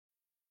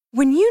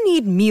When you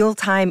need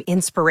mealtime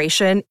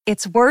inspiration,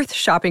 it's worth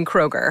shopping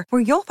Kroger,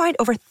 where you'll find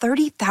over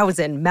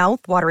 30,000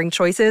 mouth-watering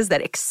choices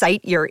that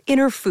excite your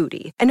inner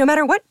foodie. And no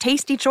matter what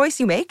tasty choice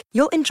you make,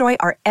 you'll enjoy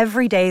our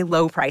everyday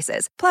low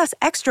prices, plus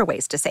extra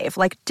ways to save,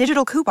 like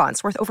digital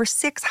coupons worth over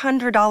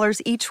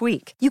 $600 each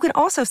week. You can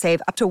also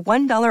save up to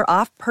 $1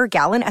 off per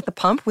gallon at the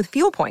pump with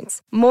fuel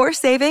points. More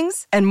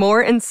savings and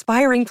more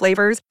inspiring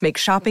flavors make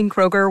shopping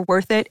Kroger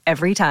worth it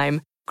every time.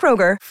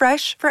 Kroger,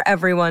 fresh for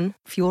everyone.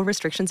 Fuel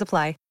restrictions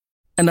apply.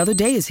 Another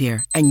day is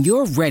here, and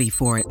you're ready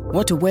for it.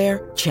 What to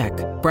wear? Check.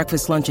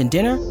 Breakfast, lunch, and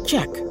dinner?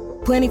 Check.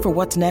 Planning for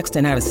what's next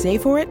and how to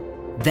save for it?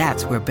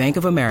 That's where Bank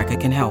of America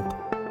can help.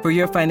 For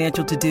your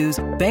financial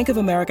to-dos, Bank of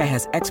America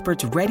has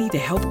experts ready to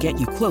help get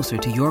you closer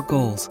to your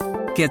goals.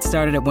 Get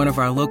started at one of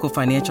our local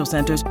financial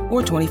centers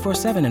or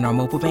 24/7 in our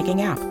mobile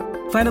banking app.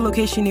 Find a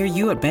location near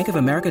you at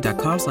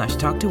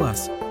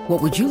bankofamerica.com/talktous.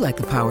 What would you like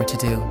the power to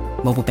do?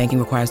 Mobile banking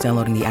requires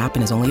downloading the app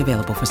and is only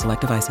available for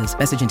select devices.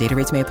 Message and data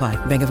rates may apply.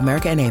 Bank of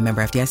America N.A.,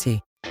 member FDIC.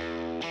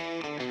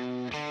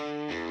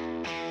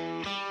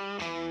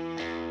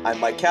 I'm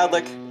Mike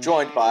Kadlick,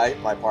 joined by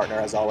my partner,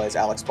 as always,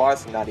 Alex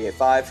Barth from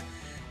 98.5.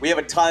 We have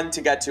a ton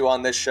to get to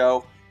on this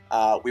show.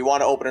 We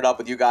want to open it up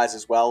with you guys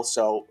as well,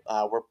 so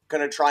we're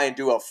going to try and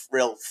do a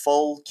real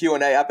full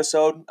Q&A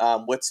episode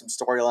with some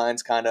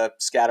storylines kind of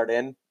scattered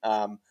in.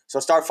 So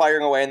start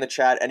firing away in the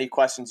chat. Any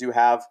questions you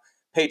have,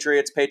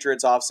 Patriots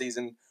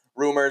offseason,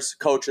 rumors,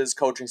 coaches,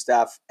 coaching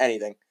staff,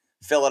 anything.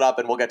 Fill it up,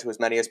 and we'll get to as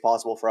many as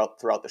possible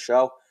throughout the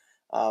show.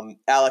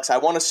 Alex, I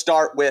want to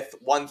start with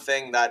one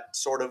thing that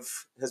sort of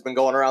has been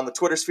going around the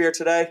Twitter sphere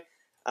today,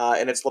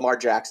 and it's Lamar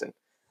Jackson.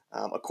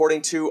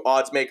 According to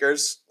odds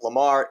makers,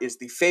 Lamar is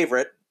the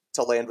favorite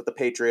to land with the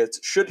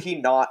Patriots. Should he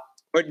not?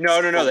 But no,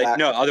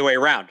 other way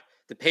around.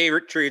 The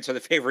Patriots are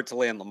the favorite to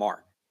land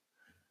Lamar.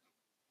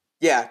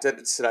 Yeah,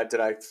 did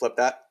I flip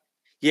that?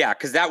 Yeah,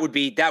 because that would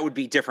be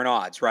different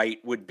odds, right?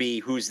 Would be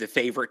who's the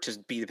favorite to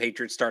be the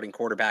Patriots starting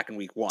quarterback in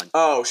week 1.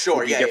 Oh,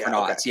 sure, Different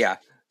odds, okay. yeah.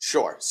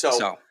 Sure.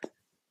 So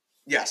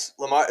yes,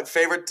 Lamar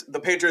favorite. The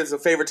Patriots are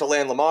the favorite to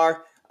land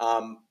Lamar.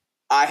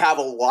 I have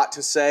a lot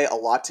to say, a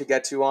lot to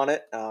get to on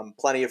it.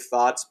 Plenty of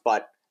thoughts,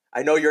 but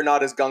I know you're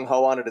not as gung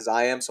ho on it as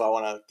I am, so I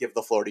want to give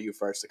the floor to you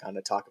first to kind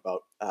of talk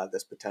about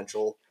this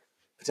potential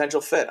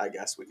fit, I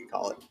guess we could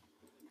call it.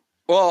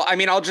 Well, I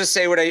mean, I'll just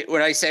say what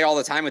I say all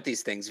the time with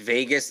these things.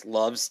 Vegas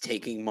loves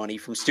taking money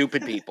from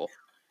stupid people.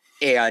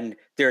 And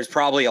there's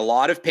probably a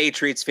lot of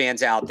Patriots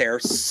fans out there,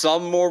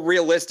 some more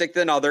realistic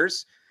than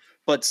others,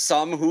 but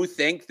some who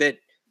think that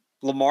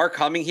Lamar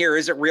coming here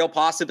is a real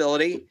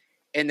possibility,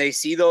 and they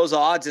see those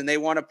odds and they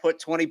want to put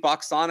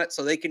 $20 on it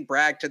so they can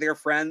brag to their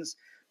friends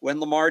when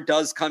Lamar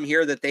does come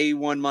here that they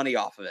won money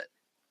off of it.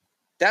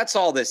 That's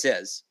all this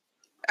is.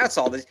 That's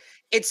all this.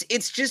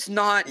 It's just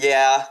not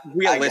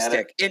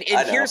realistic. And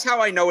here's how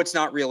I know it's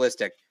not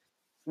realistic.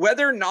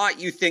 Whether or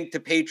not you think the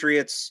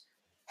Patriots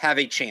have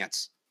a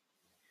chance,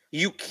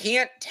 you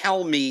can't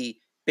tell me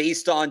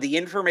based on the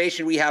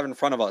information we have in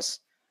front of us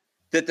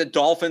that the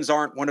Dolphins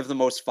aren't one of the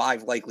most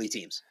 5 likely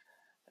teams.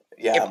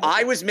 Yeah, if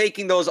I was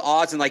making those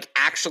odds and like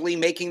actually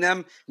making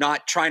them,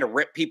 not trying to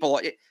rip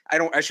people,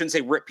 I shouldn't say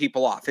rip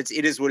people off. It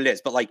is what it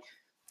is. But like,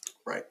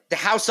 right, the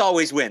house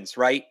always wins,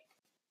 right?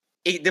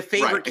 The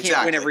favorite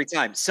can't win every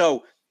time.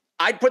 So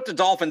I'd put the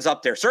Dolphins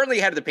up there, certainly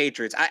ahead of the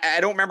Patriots. I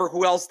don't remember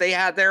who else they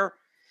had there.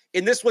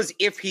 And this was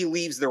if he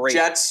leaves the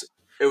Ravens. Jets.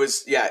 It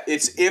was,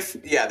 it's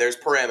if, there's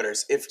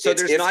parameters.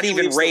 There's not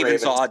even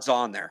Ravens odds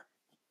on there.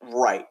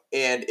 Right.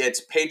 And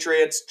it's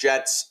Patriots,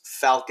 Jets,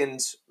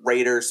 Falcons,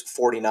 Raiders,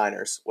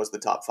 49ers was the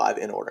top 5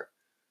 in order.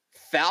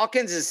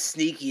 Falcons is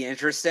sneaky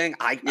interesting.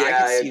 I can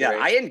see that.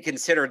 I hadn't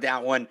considered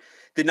that one.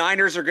 The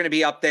Niners are going to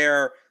be up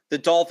there. The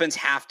Dolphins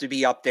have to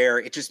be up there.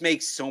 It just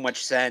makes so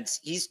much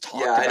sense. He's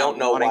talked about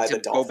wanting to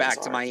go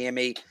back to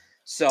Miami.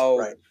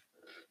 So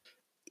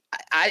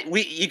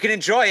you can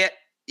enjoy it.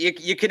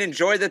 You can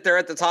enjoy that they're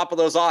at the top of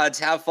those odds.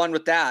 Have fun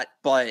with that.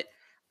 But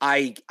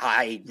I've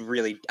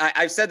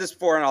said this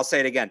before and I'll say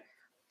it again.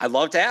 I'd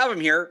love to have him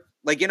here.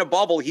 Like in a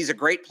bubble, he's a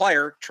great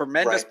player,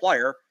 tremendous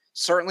player,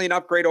 certainly an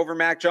upgrade over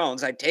Mac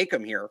Jones. I'd take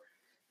him here.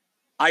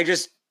 I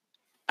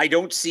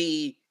don't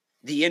see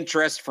the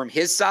interest from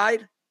his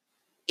side.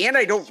 And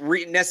I don't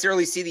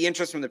necessarily see the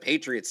interest from the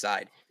Patriots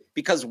side,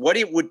 because what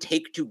it would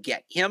take to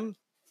get him,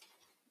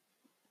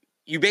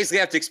 you basically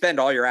have to expend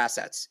all your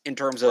assets in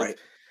terms of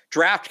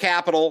draft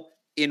capital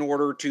in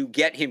order to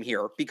get him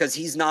here, because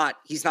he's not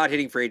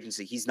hitting free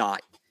agency. He's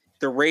not.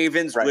 The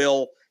Ravens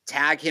will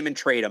tag him and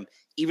trade him.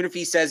 Even if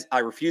he says, I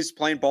refuse to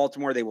play in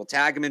Baltimore, they will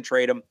tag him and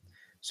trade him.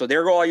 So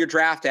there go all your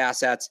draft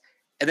assets.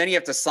 And then you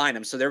have to sign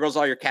him. So there goes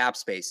all your cap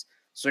space.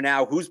 So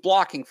now who's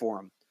blocking for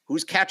him?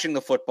 Who's catching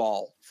the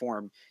football for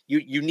him?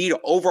 You need to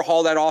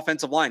overhaul that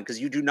offensive line, because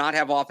you do not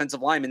have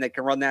offensive linemen that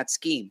can run that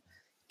scheme.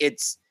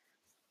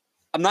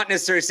 I'm not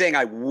necessarily saying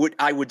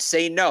I would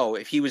say no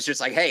if he was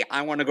just like, hey,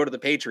 I want to go to the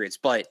Patriots.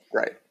 But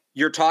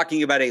you're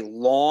talking about a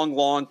long,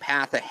 long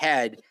path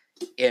ahead.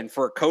 And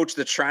for a coach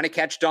that's trying to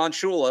catch Don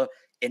Shula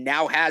and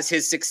now has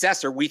his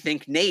successor, we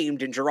think,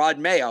 named in Gerard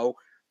Mayo,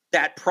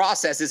 that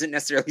process isn't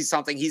necessarily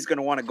something he's going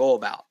to want to go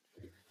about.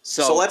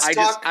 So let's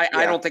talk.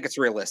 I don't think it's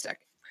realistic.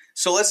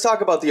 So let's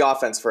talk about the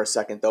offense for a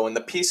second, though, and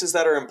the pieces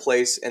that are in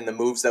place and the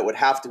moves that would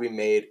have to be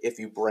made if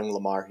you bring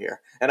Lamar here.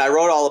 And I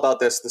wrote all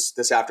about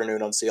this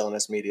afternoon on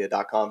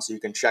clnsmedia.com, so you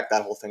can check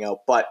that whole thing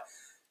out. But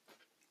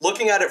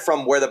looking at it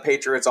from where the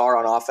Patriots are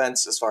on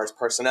offense, as far as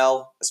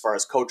personnel, as far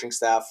as coaching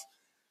staff,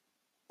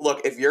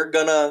 look, if you're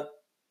going to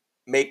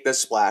make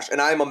this splash, and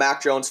I'm a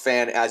Mac Jones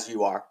fan as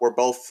you are. We're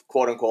both,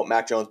 quote-unquote,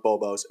 Mac Jones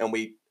Bobos, and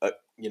we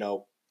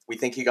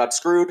think he got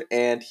screwed,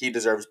 and he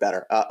deserves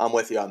better. I'm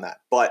with you on that.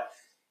 But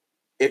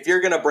if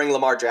you're going to bring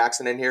Lamar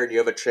Jackson in here and you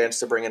have a chance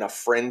to bring in a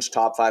fringe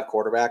top 5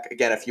 quarterback,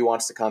 again, if he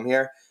wants to come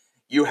here,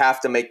 you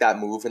have to make that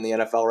move in the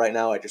NFL right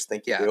now. I just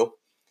think you do.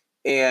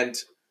 And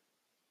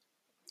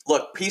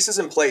look, pieces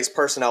in place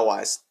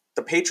personnel-wise.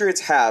 The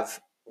Patriots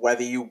have,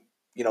 whether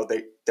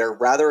they're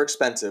rather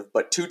expensive,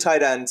 but 2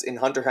 tight ends in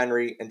Hunter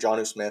Henry and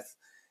Jonnu Smith.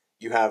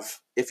 You have,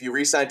 if you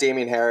re-sign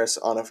Damian Harris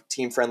on a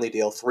team-friendly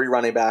deal, 3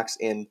 running backs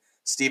in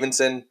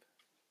Stevenson,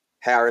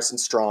 Harris, and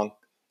Strong.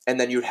 And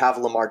then you'd have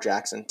Lamar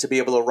Jackson to be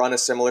able to run a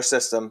similar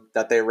system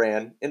that they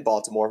ran in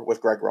Baltimore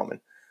with Greg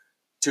Roman.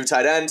 2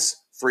 tight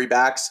ends, 3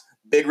 backs,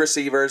 big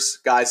receivers,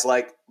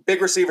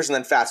 big receivers and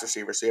then fast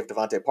receivers. So you have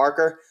Devontae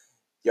Parker,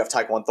 you have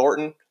Tyquan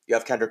Thornton, you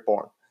have Kendrick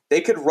Bourne.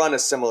 They could run a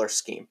similar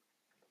scheme.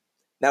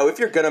 Now, if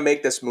you're going to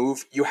make this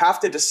move, you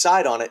have to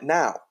decide on it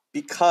now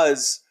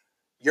because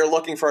you're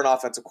looking for an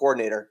offensive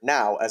coordinator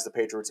now, as the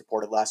Patriots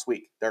reported last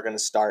week. They're going to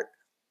start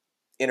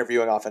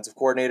interviewing offensive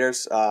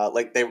coordinators,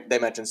 like they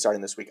mentioned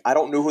starting this week. I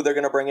don't know who they're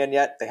going to bring in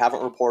yet. They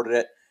haven't reported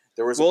it.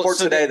 There was a report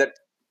today that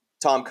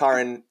Tom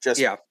Curran just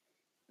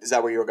Is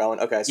that where you were going?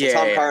 Okay, so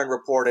Tom Curran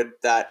reported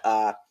that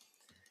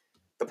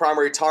the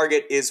primary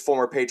target is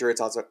former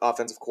Patriots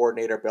offensive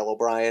coordinator Bill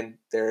O'Brien.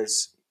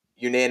 There's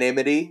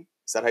unanimity,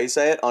 is that how you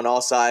say it, on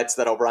all sides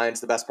that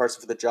O'Brien's the best person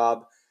for the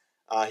job.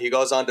 He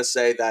goes on to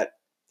say that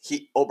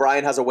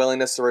O'Brien has a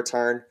willingness to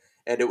return,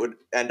 and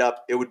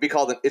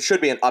it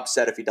should be an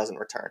upset if he doesn't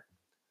return.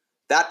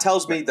 That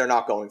tells me they're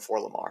not going for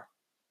Lamar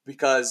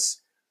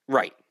because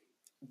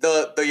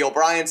the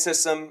O'Brien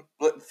system,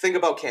 think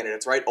about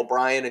candidates, right?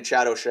 O'Brien and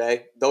Chad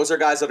O'Shea, those are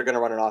guys that are going to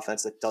run an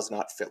offense that does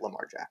not fit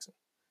Lamar Jackson.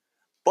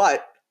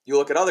 But you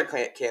look at other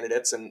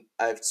candidates, and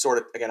I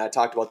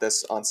talked about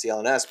this on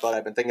CLNS, but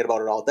I've been thinking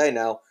about it all day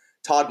now.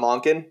 Todd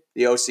Monken,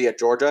 the OC at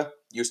Georgia,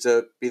 used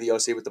to be the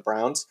OC with the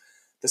Browns.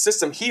 The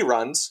system he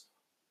runs,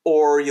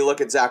 or you look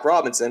at Zach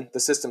Robinson,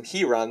 the system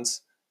he runs,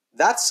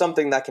 that's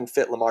something that can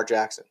fit Lamar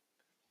Jackson.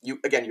 You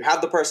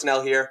have the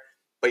personnel here,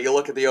 but you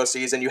look at the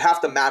OCs, and you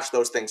have to match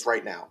those things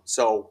right now.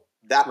 So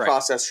that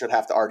process should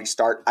have to already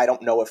start. I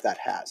don't know if that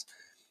has.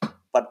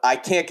 But I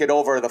can't get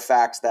over the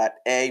fact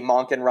that,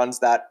 Monken runs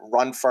that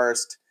run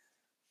first,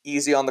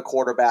 easy on the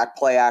quarterback,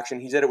 play action.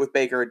 He did it with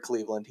Baker at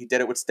Cleveland. He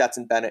did it with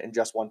Stetson Bennett and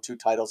just won 2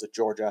 titles at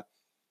Georgia.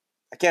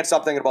 I can't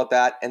stop thinking about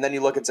that. And then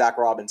you look at Zach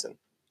Robinson.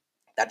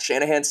 That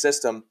Shanahan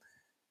system,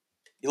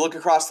 you look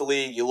across the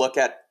league, you look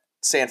at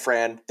San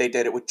Fran, they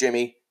did it with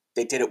Jimmy.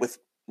 They did it with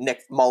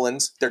Nick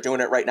Mullins. They're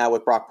doing it right now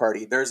with Brock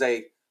Purdy. There's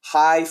a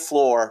high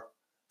floor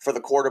for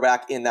the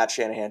quarterback in that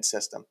Shanahan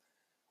system.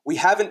 We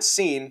haven't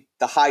seen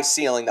the high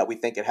ceiling that we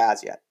think it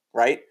has yet,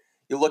 right?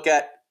 You look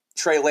at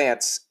Trey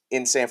Lance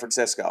in San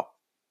Francisco.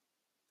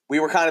 We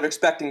were kind of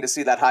expecting to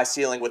see that high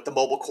ceiling with the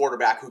mobile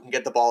quarterback who can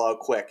get the ball out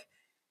quick.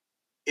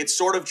 It's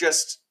sort of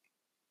just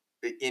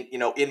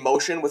in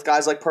motion with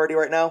guys like Purdy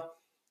right now.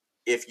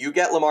 If you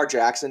get Lamar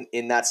Jackson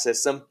in that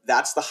system,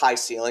 that's the high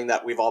ceiling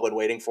that we've all been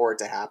waiting for it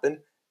to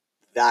happen.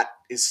 That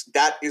is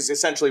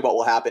essentially what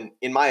will happen,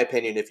 in my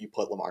opinion, if you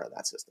put Lamar in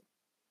that system.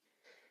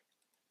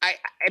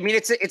 I mean,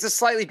 it's a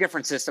slightly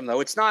different system,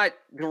 though. It's not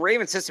the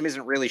Ravens system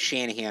isn't really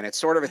Shanahan. It's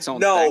sort of its own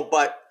thing. No,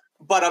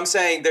 but I'm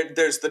saying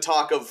there's the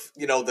talk of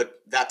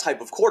that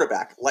type of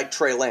quarterback like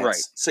Trey Lance. Right.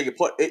 So you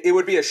put it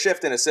would be a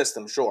shift in a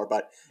system, sure,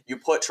 but you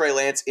put Trey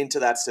Lance into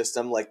that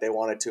system like they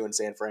wanted to in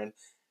San Fran.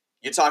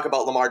 You talk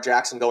about Lamar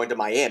Jackson going to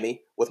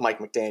Miami with Mike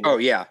McDaniel. Oh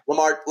yeah,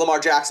 Lamar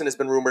Jackson has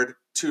been rumored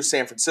to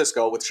San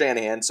Francisco with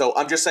Shanahan. So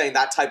I'm just saying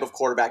that type of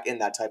quarterback in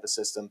that type of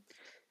system.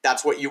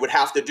 That's what you would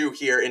have to do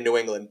here in New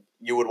England.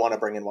 You would want to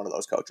bring in one of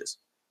those coaches.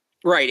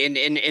 Right.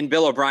 And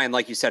Bill O'Brien,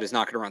 like you said, is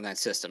not going to run that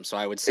system. So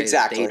I would say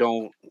that they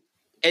don't.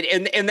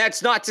 And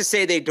that's not to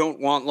say they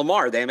don't want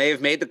Lamar. They may have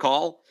made the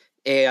call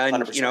and,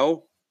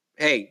 100%.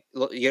 Hey,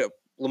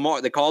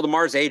 Lamar, they call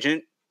Lamar's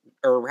agent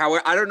or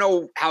I don't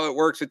know how it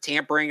works with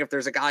tampering if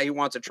there's a guy who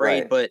wants a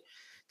trade, but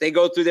they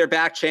go through their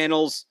back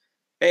channels.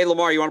 Hey,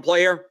 Lamar, you want to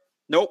play here?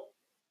 Nope.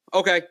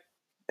 Okay.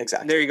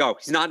 Exactly. There you go.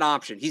 He's not an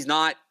option. He's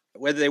not.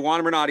 Whether they want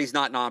him or not, he's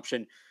not an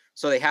option.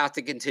 So they have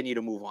to continue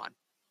to move on.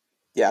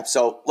 Yeah,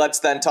 so let's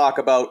then talk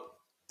about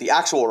the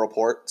actual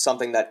report,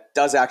 something that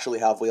does actually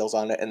have wheels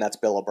on it, and that's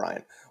Bill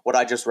O'Brien. What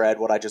I just read,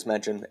 what I just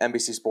mentioned,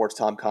 NBC Sports'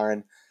 Tom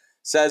Curran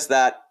says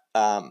that,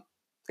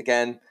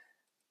 again,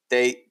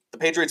 the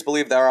Patriots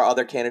believe there are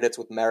other candidates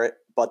with merit,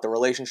 but the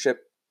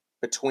relationship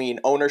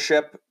between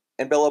ownership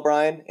and Bill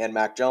O'Brien and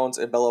Mac Jones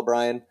and Bill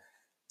O'Brien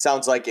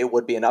sounds like it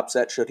would be an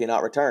upset should he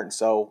not return.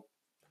 So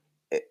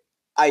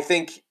I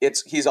think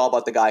he's all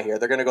about the guy here.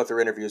 They're going to go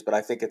through interviews, but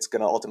I think it's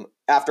going to ultimately,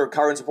 after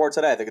Curran's report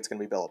today, I think it's going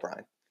to be Bill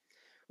O'Brien.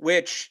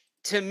 Which,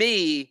 to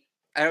me,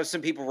 I know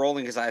some people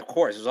rolling because of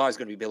course, it was always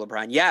going to be Bill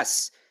O'Brien.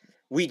 Yes,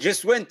 we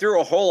just went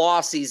through a whole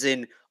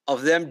offseason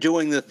of them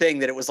doing the thing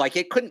that it was like,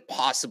 it couldn't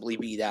possibly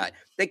be that.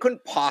 They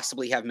couldn't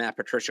possibly have Matt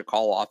Patricia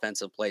call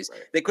offensive plays.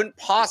 Right. They couldn't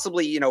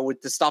possibly,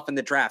 with the stuff in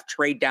the draft,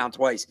 trade down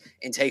twice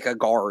and take a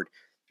guard.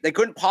 They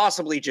couldn't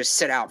possibly just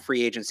sit out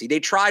free agency. They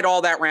tried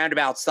all that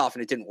roundabout stuff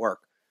and it didn't work.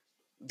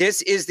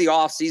 This is the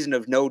offseason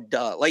of no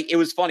duh. Like, it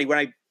was funny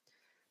when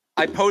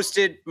I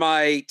posted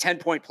my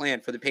 10-point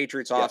plan for the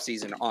Patriots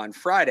offseason on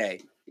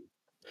Friday,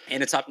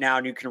 and it's up now,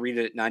 and you can read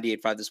it at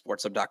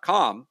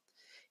 985thesportshub.com.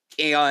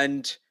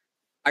 And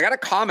I got a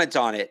comment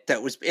on it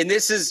that was, and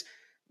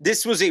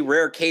this was a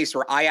rare case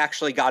where I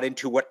actually got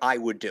into what I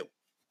would do.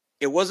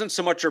 It wasn't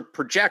so much a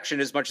projection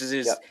as much as it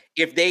is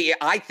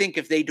I think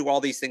if they do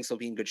all these things, they'll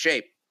be in good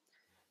shape.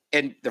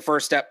 And the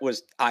first step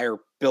was hire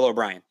Bill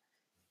O'Brien.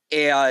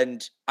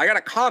 And I got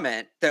a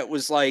comment that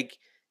was like,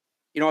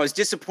 I was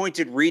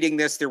disappointed reading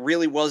this. There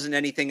really wasn't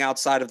anything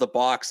outside of the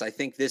box. I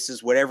think this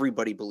is what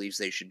everybody believes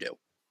they should do.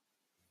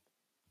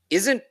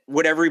 Isn't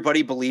what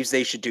everybody believes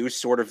they should do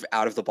sort of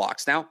out of the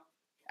box now?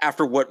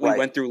 After what we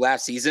went through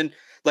last season?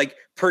 Like,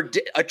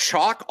 a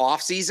chalk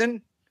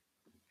offseason,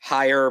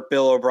 hire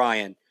Bill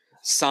O'Brien,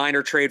 sign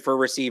or trade for a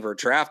receiver,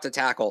 draft a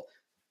tackle.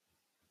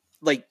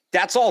 Like,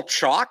 that's all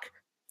chalk.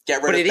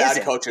 Get rid of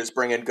bad coaches,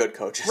 bring in good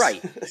coaches. Right.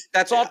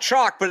 That's all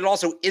chalk, but it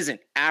also isn't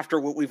after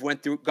what we've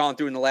gone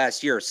through in the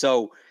last year.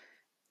 So,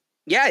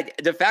 yeah,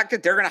 the fact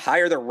that they're going to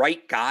hire the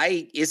right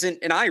guy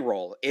isn't an eye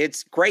roll.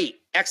 It's great.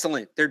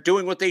 Excellent. They're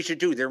doing what they should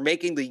do. They're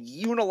making the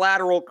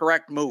unilateral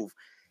correct move.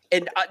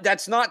 And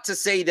that's not to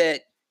say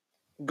that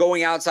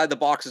going outside the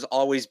box is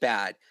always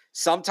bad.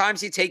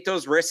 Sometimes you take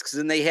those risks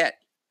and they hit.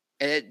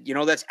 And,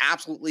 that's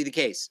absolutely the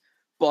case.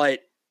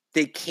 But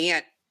they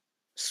can't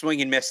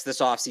swing and miss this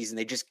offseason.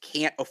 They just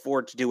can't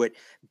afford to do it.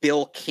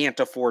 Bill can't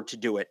afford to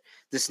do it.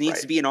 This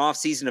needs to be an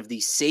offseason of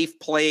these safe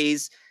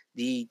plays,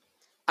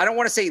 I don't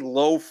want to say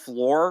low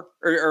floor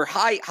or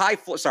high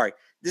floor. Sorry.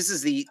 This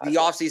is the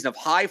offseason of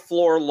high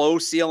floor, low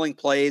ceiling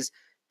plays.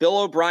 Bill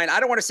O'Brien, I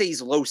don't want to say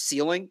he's low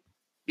ceiling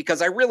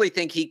because I really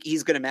think he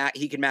can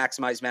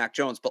maximize Mac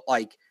Jones, but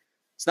like,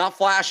 it's not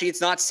flashy.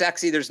 It's not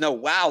sexy. There's no,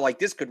 wow, like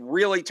this could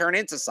really turn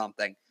into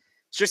something.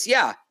 It's just,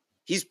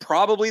 he's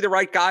probably the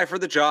right guy for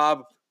the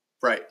job.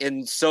 Right.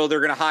 And so they're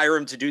going to hire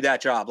him to do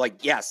that job.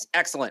 Like, yes,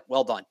 excellent.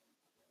 Well done.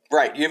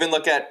 Right. You even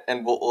look at,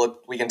 and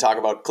we can talk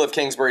about Cliff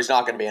Kingsbury's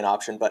not going to be an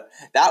option, but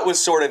that was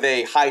sort of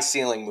a high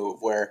ceiling move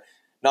where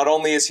not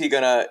only is he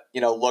going to,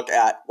 look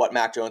at what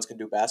Mac Jones can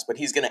do best, but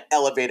he's going to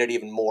elevate it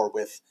even more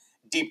with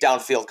deep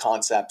downfield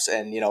concepts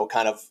and,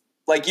 kind of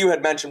like you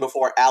had mentioned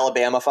before,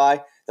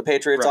 Alabama-fy the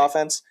Patriots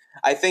offense.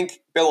 I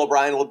think Bill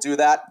O'Brien will do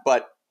that,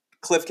 but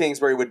Cliff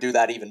Kingsbury would do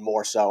that even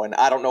more so. And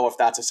I don't know if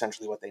that's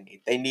essentially what they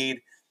need. They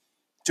need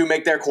to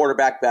make their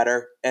quarterback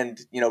better and,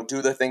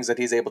 do the things that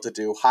he's able to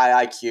do.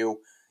 High IQ,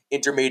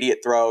 intermediate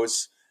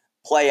throws,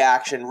 play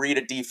action, read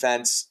a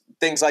defense,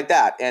 things like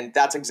that. And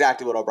that's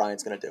exactly what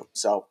O'Brien's going to do.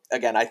 So,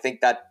 again, I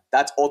think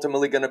that's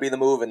ultimately going to be the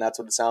move, and that's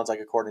what it sounds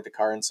like according to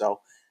Curran. So,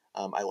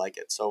 I like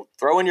it. So,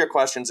 throw in your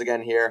questions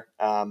again here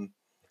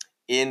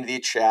in the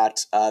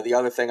chat. The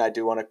other thing I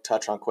do want to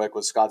touch on quick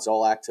was Scott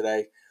Zolak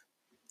today.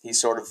 He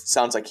sort of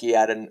sounds like he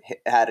had an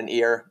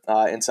ear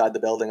inside the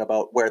building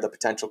about where the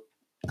potential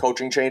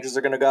coaching changes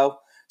are going to go.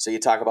 So you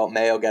talk about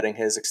Mayo getting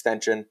his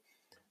extension,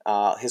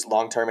 his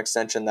long-term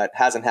extension that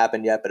hasn't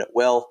happened yet, but it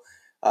will.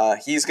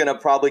 He's going to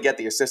probably get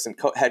the assistant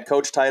head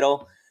coach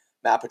title.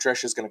 Matt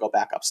Patricia is going to go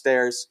back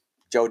upstairs.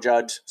 Joe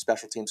Judge,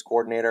 special teams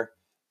coordinator.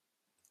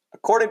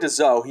 According to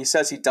Zoe, he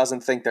says he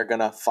doesn't think they're going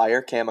to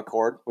fire Cam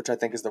McCord, which I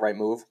think is the right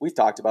move. We've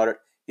talked about it.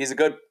 He's a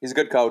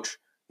good coach.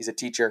 He's a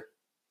teacher.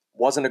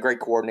 Wasn't a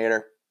great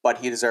coordinator, but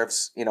he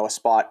deserves, a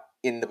spot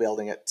in the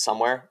building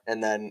somewhere.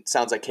 And then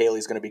sounds like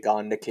Cayley's going to be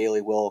gone. Nick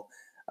Cayley will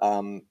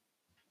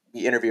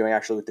be interviewing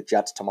actually with the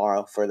Jets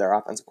tomorrow for their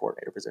offensive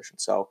coordinator position.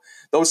 So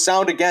those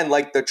sound again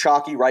like the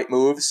chalky right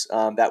moves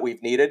that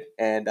we've needed.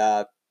 And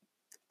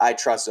I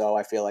trust Zoe.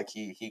 I feel like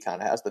he kind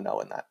of has the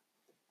no in that.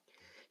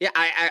 Yeah,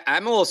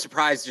 I'm a little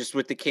surprised just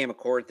with the Cam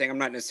McCord thing. I'm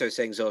not necessarily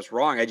saying Zoe's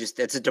wrong. It's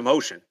a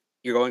demotion.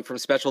 You're going from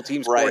special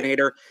teams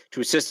coordinator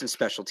to assistant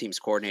special teams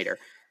coordinator.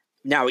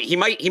 Now he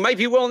might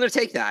be willing to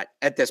take that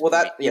at this point.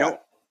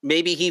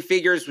 Maybe he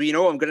figures,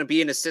 I'm going to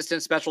be an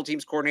assistant special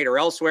teams coordinator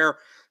elsewhere.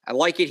 I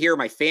like it here.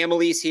 My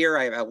family's here.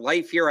 I have a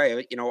life here. I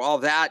have, all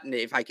that. And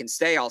if I can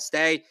stay, I'll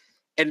stay.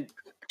 And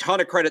a ton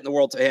of credit in the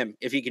world to him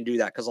if he can do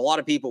that. Because a lot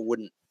of people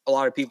wouldn't. A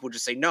lot of people would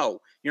just say, no,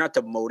 you're not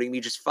demoting me.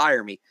 Just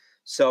fire me.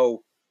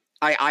 So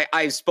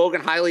I've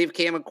spoken highly of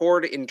Cam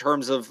McCord in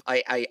terms of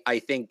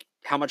I think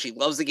how much he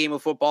loves the game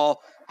of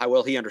football, how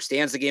well he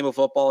understands the game of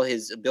football,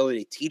 his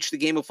ability to teach the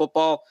game of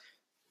football.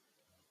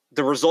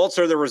 The results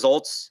are the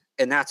results,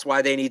 and that's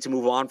why they need to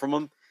move on from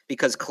him,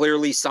 because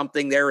clearly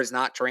something there is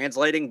not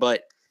translating.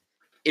 But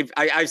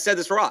I've said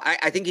this for a while,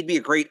 I think he'd be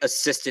a great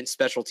assistant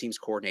special teams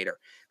coordinator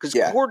because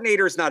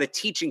coordinator is not a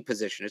teaching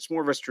position. It's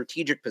more of a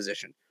strategic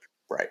position.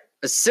 Right.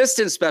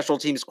 Assistant special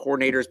teams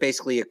coordinator is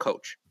basically a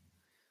coach.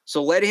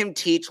 So let him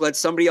teach, let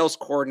somebody else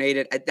coordinate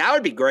it. That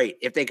would be great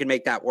if they could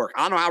make that work.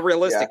 I don't know how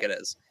realistic it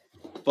is,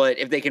 but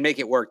if they can make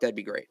it work, that'd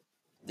be great.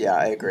 Yeah,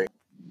 I agree.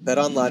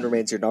 BetOnline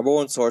remains your number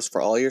one source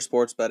for all your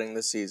sports betting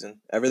this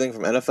season. Everything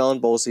from NFL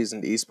and bowl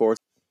season to esports.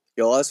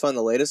 You'll always find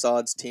the latest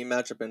odds, team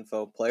matchup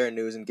info, player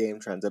news, and game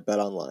trends at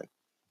BetOnline.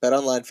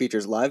 BetOnline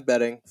features live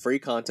betting, free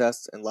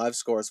contests, and live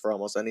scores for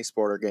almost any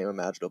sport or game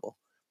imaginable.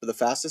 For the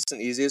fastest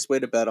and easiest way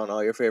to bet on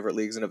all your favorite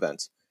leagues and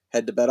events,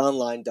 head to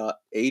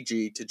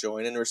betonline.ag to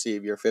join and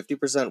receive your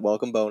 50%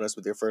 welcome bonus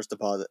with your first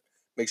deposit.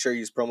 Make sure you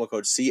use promo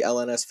code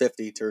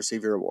CLNS50 to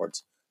receive your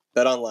rewards.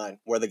 BetOnline,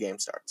 where the game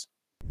starts.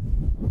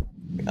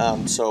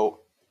 So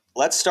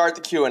let's start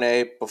the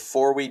Q&A.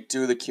 Before we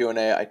do the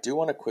Q&A, I do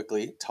want to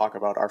quickly talk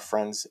about our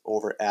friends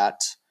over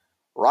at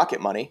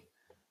Rocket Money.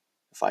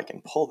 If I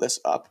can pull this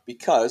up,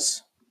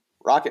 because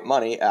Rocket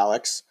Money,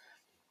 Alex,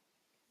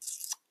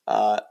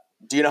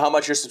 do you know how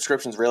much your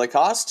subscriptions really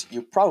cost?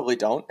 You probably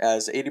don't,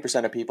 as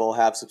 80% of people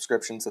have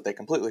subscriptions that they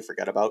completely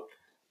forget about.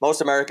 Most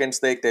Americans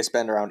think they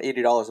spend around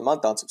 $80 a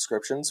month on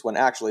subscriptions, when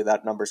actually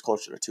that number is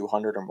closer to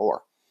 $200 or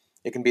more.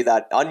 It can be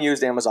that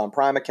unused Amazon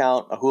Prime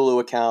account, a Hulu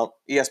account,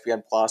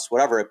 ESPN Plus,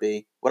 whatever it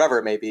may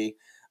be,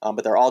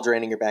 but they're all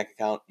draining your bank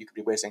account. You could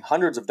be wasting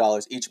hundreds of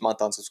dollars each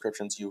month on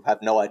subscriptions you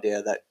have no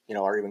idea that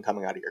are even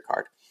coming out of your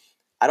card.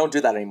 I don't do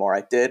that anymore.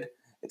 I did.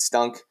 It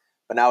stunk.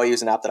 But now I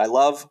use an app that I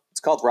love. It's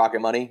called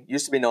Rocket Money. It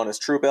used to be known as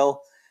Truebill.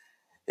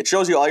 It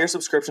shows you all your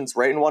subscriptions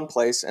right in one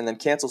place and then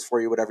cancels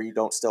for you whatever you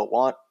don't still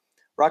want.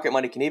 Rocket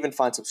Money can even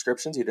find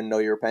subscriptions you didn't know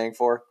you were paying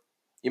for.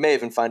 You may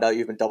even find out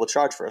you've been double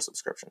charged for a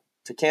subscription.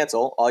 To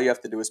cancel, all you have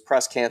to do is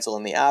press cancel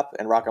in the app,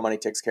 and Rocket Money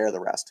takes care of the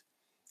rest.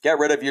 Get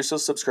rid of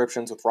useless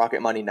subscriptions with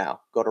Rocket Money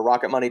now. Go to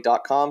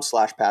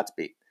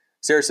rocketmoney.com/PatsBeat.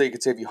 Seriously, it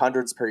could save you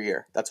hundreds per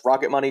year. That's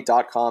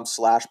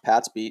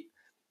rocketmoney.com/PatsBeat.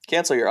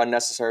 Cancel your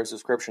unnecessary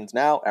subscriptions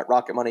now at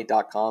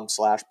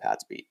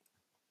rocketmoney.com/PatsBeat.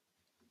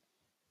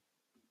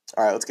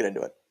 All right, let's get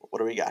into it. What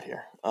do we got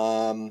here?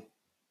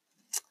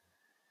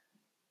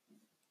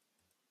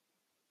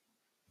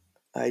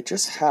 I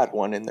just had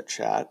one in the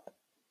chat.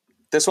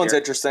 This one's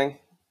interesting.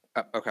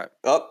 Okay.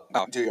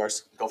 Do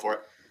yours. Go for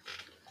it.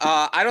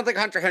 I don't think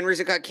Hunter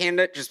Henry's a cut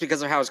candidate just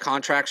because of how his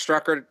contract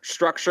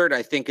structured.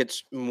 I think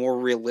it's more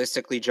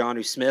realistically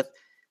Jonnu Smith.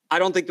 I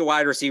don't think the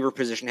wide receiver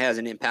position has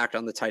an impact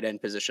on the tight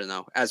end position,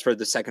 though. As for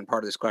the second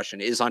part of this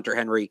question, is Hunter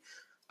Henry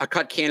a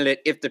cut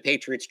candidate if the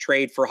Patriots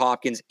trade for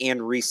Hopkins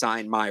and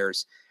re-sign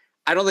Myers?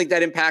 I don't think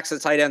that impacts the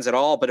tight ends at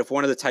all, but if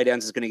one of the tight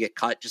ends is going to get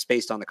cut just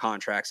based on the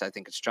contracts, I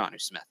think it's Jonnu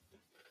Smith.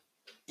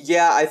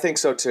 Yeah, I think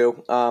so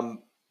too.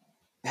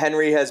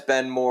 Henry has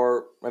been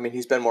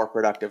he's been more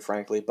productive,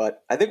 frankly,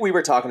 but I think we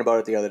were talking about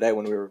it the other day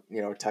when we were,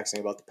 texting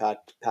about the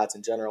Pats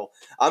in general.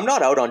 I'm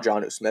not out on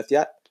Jonnu Smith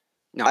yet.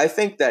 No. I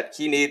think that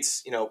he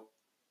needs,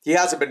 he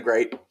hasn't been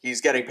great.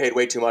 He's getting paid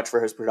way too much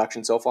for his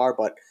production so far,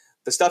 but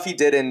the stuff he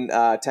did in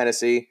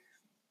Tennessee,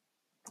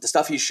 the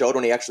stuff he showed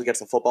when he actually gets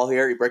the football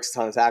here, he breaks a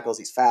ton of tackles,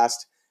 he's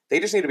fast. They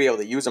just need to be able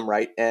to use him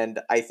right, and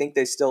I think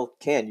they still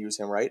can use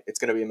him right. It's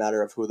going to be a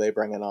matter of who they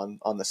bring in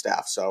on the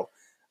staff. So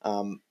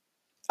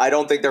I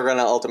don't think they're going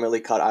to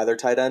ultimately cut either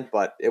tight end,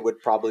 but it would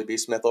probably be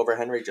Smith over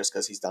Henry just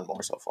because he's done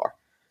more so far.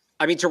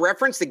 I mean, to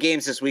reference the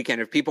games this weekend,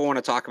 if people want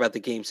to talk about the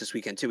games this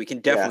weekend too, we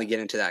can definitely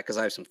get into that because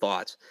I have some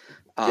thoughts.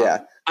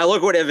 I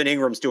look what Evan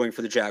Ingram's doing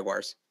for the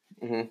Jaguars.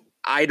 Mm-hmm.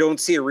 I don't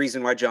see a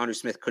reason why Jonnu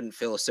Smith couldn't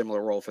fill a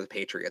similar role for the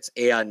Patriots.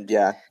 And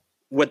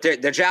what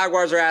the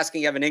Jaguars are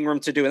asking Evan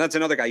Ingram to do, and that's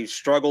another guy who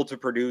struggled to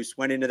produce,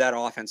 went into that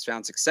offense,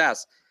 found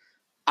success.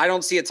 I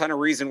don't see a ton of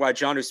reason why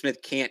Jonnu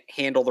Smith can't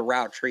handle the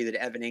route tree that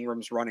Evan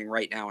Ingram's running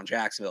right now in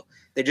Jacksonville.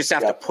 They just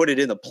have to put it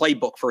in the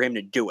playbook for him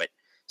to do it.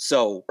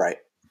 So,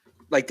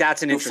 like,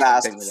 that's an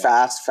interesting thing.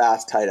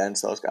 Fast tight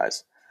ends, those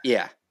guys.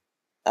 Yeah.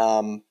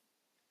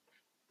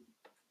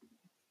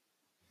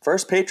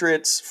 First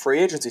Patriots free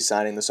agency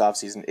signing this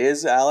offseason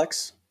is,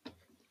 Alex?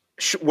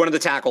 One of the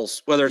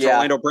tackles, whether it's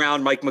Orlando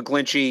Brown, Mike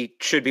McGlinchey,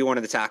 should be one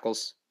of the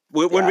tackles.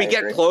 When we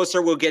get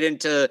closer, we'll get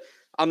into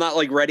 – I'm not,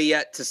 ready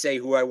yet to say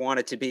who I want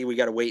it to be. We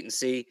got to wait and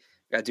see.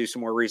 Got to do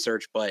some more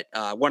research. But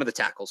one of the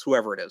tackles,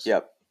 whoever it is.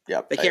 Yep.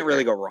 They can't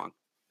really go wrong.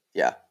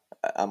 Yeah,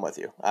 I'm with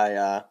you.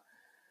 I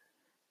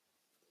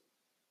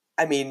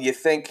mean, you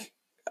think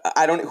 –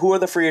 who are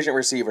the free agent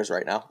receivers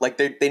right now? Like,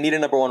 they need a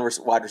number one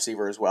wide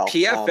receiver as well.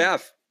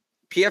 PFF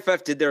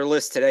did their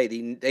list today.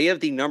 They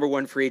have the number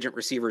one free agent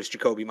receiver is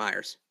Jakobi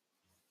Meyers.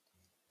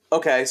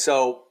 Okay,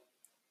 so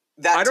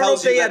that I don't know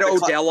if they had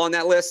Odell on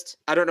that list.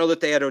 I don't know that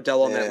they had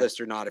Odell on that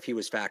list or not if he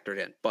was factored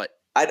in. But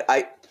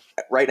I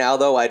right now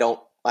though I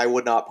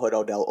would not put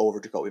Odell over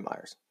Jakobi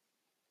Meyers.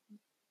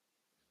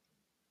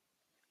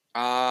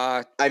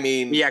 I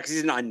mean, because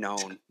he's an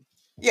unknown.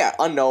 Yeah,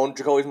 unknown.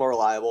 Jacoby's more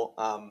reliable.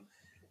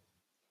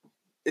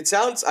 It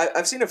sounds.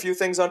 I've seen a few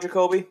things on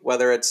Jakobi,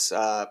 whether it's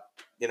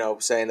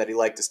saying that he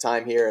liked his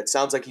time here. It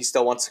sounds like he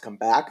still wants to come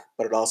back,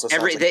 but it also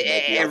sounds like he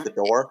might be out the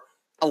door.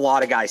 a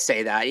lot of guys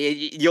say that.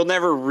 You'll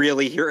never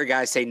really hear a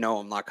guy say, no,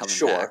 I'm not coming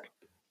back.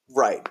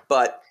 Right.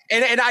 But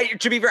and I,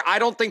 to be fair, I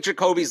don't think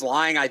Jacoby's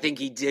lying. I think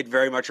he did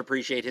very much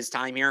appreciate his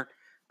time here.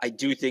 I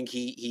do think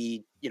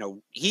he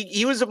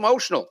was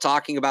emotional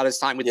talking about his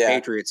time with the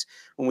Patriots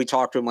when we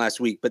talked to him last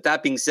week. But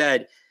that being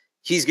said,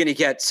 he's going to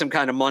get some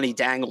kind of money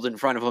dangled in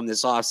front of him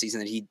this offseason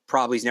that he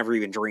probably has never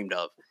even dreamed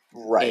of.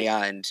 Right.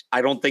 And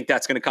I don't think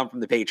that's going to come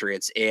from the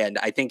Patriots. And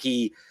I think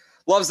he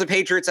loves the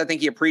Patriots. I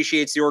think he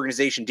appreciates the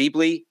organization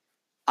deeply.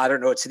 I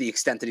don't know to the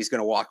extent that he's going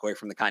to walk away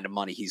from the kind of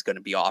money he's going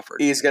to be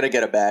offered. He's going to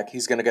get it back.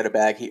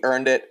 He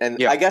earned it.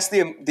 And I guess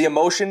the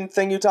emotion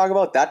thing you talk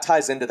about, that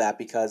ties into that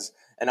because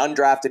an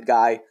undrafted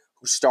guy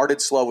who started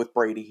slow with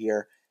Brady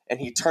here, and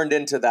he turned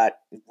into that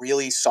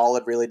really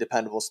solid, really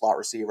dependable slot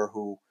receiver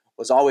who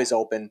was always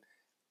open,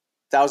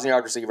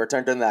 1,000-yard receiver,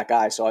 turned into that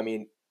guy. So, I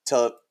mean,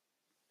 to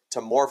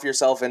morph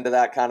yourself into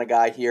that kind of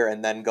guy here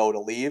and then go to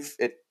leave,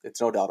 it's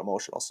no doubt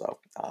emotional. So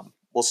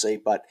we'll see.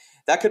 But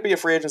that could be a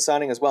free agent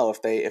signing as well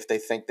if they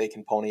think they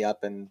can pony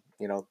up and,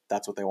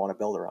 that's what they want to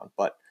build around.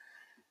 But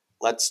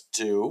let's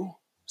do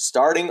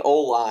starting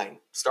O-line,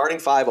 starting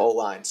 5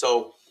 O-line.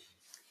 So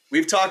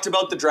we've talked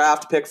about the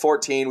draft, pick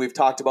 14. We've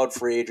talked about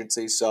free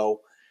agency.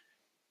 So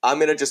I'm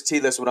going to just tee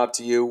this one up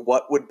to you.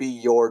 What would be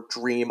your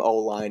dream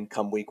O-line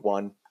come week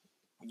 1,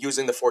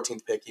 using the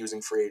 14th pick,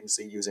 using free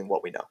agency, using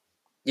what we know?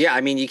 Yeah,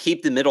 I mean, you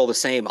keep the middle the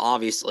same,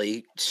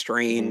 obviously.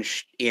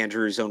 Strange,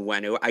 Andrews,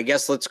 Onwenu. I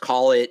guess let's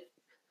call it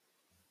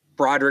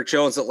Broderick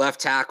Jones at left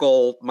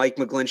tackle, Mike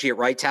McGlinchey at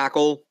right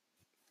tackle.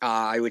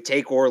 I would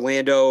take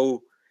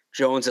Orlando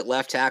Jones at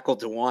left tackle,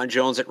 DeJuan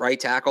Jones at right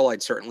tackle.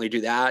 I'd certainly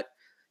do that.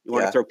 You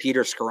want to throw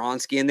Peter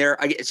Skoronski in there?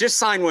 It's just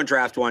sign one,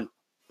 draft one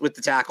with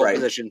the tackle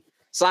position.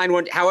 Sign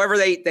one, however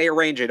they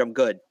arrange it, I'm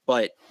good.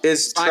 But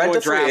is Trent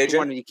a free agent?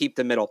 One and you keep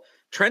the middle.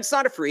 Trent's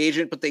not a free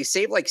agent, but they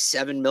saved like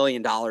 $7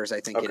 million, I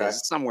think it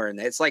is, somewhere in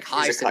there. It's like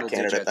high single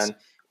digits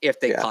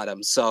if they cut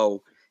him.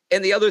 So,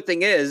 and the other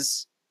thing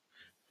is,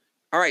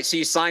 all right, so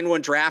you sign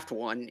one, draft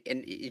one,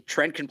 and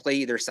Trent can play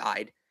either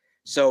side.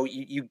 So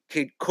you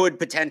could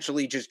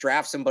potentially just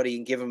draft somebody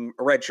and give him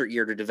a redshirt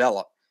year to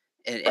develop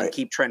and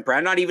keep Trent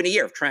Brown. Not even a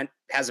year. If Trent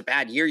has a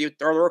bad year, you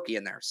throw the rookie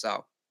in there.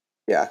 So.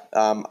 Yeah,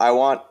 I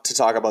want to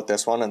talk about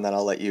this one, and then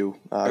I'll let you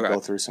go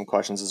through some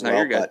questions as well.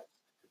 You're good.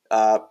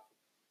 But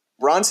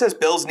Ron says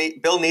Bill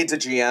needs a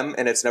GM,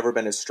 and it's never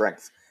been his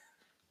strength.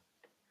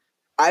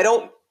 I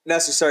don't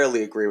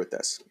necessarily agree with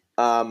this.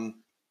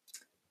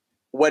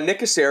 When Nick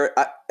Caserio,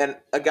 and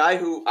a guy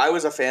who I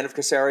was a fan of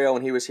Caserio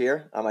when he was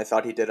here, I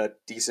thought he did a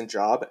decent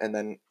job, and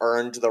then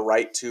earned the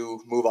right to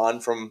move on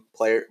from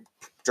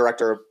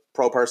director of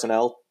pro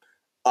personnel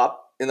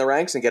up in the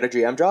ranks and get a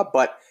GM job.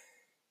 But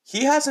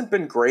he hasn't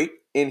been great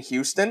in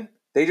Houston.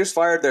 They just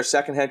fired their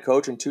second head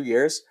coach in 2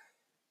 years,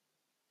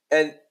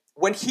 and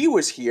when he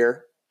was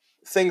here,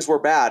 things were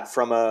bad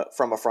from a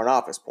front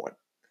office point.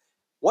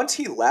 Once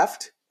he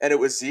left, and it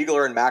was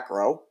Ziegler and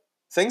Macro,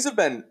 things have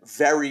been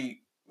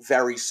very,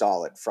 very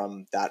solid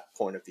from that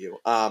point of view.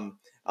 I'm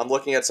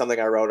looking at something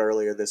I wrote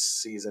earlier this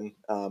season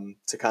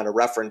to kind of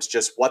reference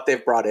just what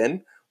they've brought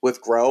in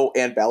with Groh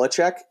and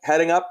Belichick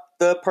heading up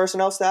the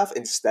personnel staff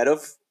instead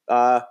of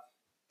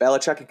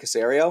Belichick and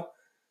Caserio.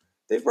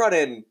 They've brought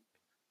in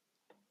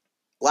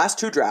last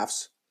 2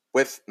 drafts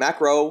with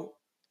Macro,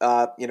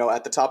 at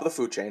the top of the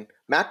food chain,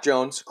 Mac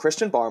Jones,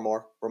 Christian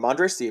Barmore,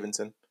 Ramondre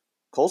Stevenson,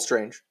 Cole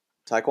Strange,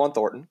 Tyquan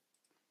Thornton,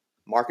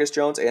 Marcus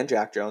Jones and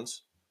Jack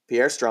Jones,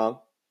 Pierre Strong,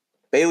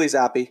 Bailey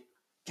Zappi,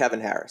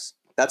 Kevin Harris.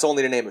 That's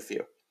only to name a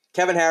few.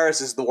 Kevin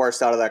Harris is the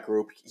worst out of that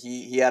group.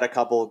 He had a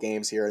couple of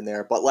games here and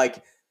there, but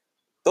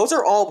those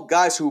are all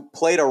guys who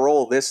played a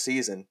role this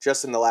season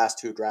just in the last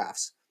 2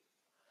 drafts.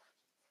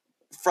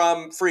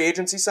 From free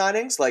agency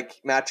signings,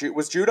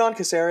 was Judon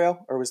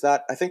Caserio, or was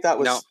that? I think that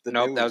was that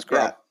was Groh.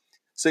 Yeah.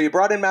 So you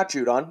brought in Matt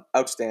Judon,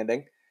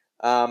 outstanding.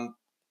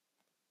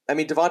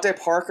 Devontae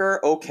Parker,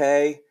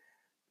 okay.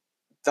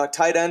 The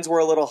tight ends were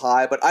a little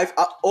high, but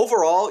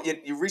overall,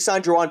 you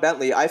re-signed Juwan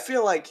Bentley. I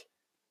feel like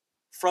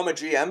from a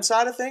GM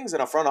side of things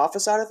and a front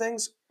office side of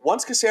things,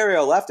 once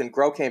Caserio left and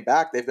Groh came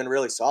back, they've been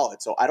really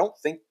solid. So I don't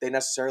think they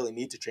necessarily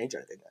need to change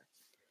anything there.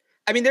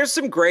 I mean, there's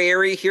some gray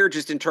area here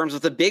just in terms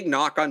of the big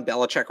knock on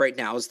Belichick right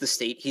now is the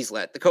state he's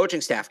let the coaching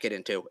staff get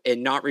into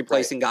and not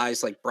replacing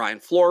guys like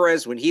Brian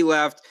Flores when he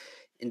left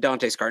and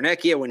Dante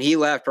Scarnecchia when he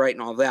left, right,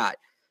 and all that.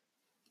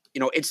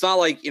 It's not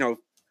like,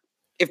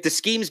 if the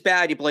scheme's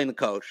bad, you blame the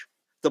coach.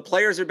 The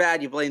players are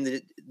bad, you blame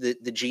the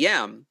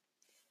GM.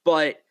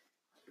 But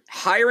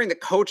hiring the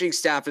coaching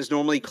staff is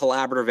normally a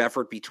collaborative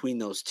effort between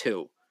those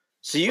two.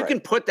 So you can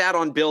put that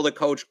on Bill the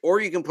coach, or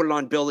you can put it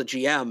on Bill the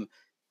GM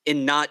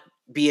and not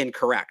be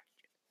incorrect.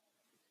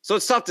 So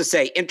it's tough to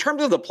say. In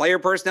terms of the player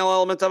personnel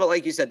element of it,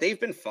 like you said, they've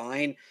been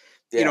fine.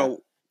 Yeah.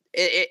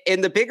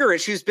 And the bigger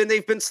issue's been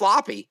they've been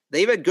sloppy.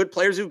 They've had good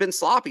players who've been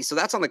sloppy. So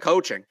that's on the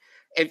coaching.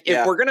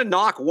 If we're going to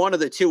knock one of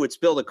the two, it's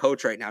Bill the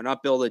coach right now,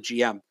 not Bill the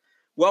GM.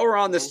 While we're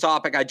on this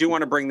topic, I do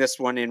want to bring this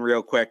one in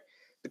real quick.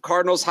 The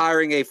Cardinals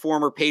hiring a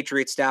former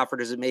Patriot staffer,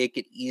 does it make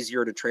it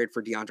easier to trade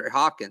for DeAndre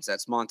Hopkins?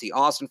 That's Monty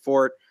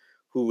Austinfort,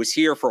 who was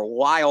here for a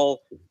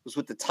while, was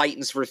with the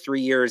Titans for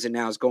 3 years, and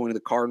now is going to the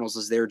Cardinals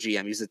as their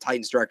GM. He's the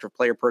Titans director of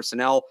player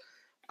personnel.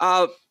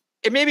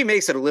 It maybe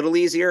makes it a little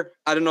easier.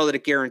 I don't know that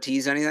it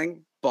guarantees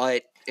anything,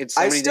 but it's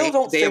somebody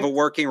they have a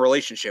working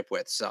relationship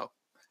with. So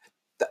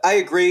I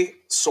agree,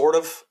 sort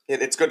of.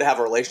 It's good to have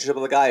a relationship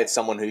with a guy. It's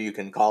someone who you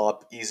can call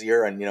up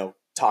easier and,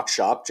 talk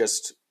shop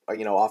just,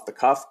 off the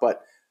cuff.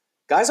 But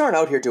guys aren't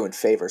out here doing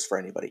favors for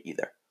anybody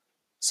either.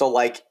 So,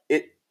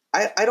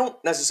 I don't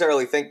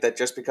necessarily think that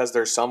just because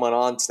there's someone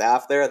on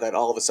staff there that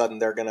all of a sudden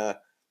they're going to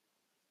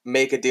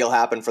make a deal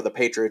happen for the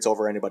Patriots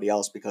over anybody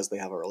else because they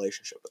have a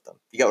relationship with them.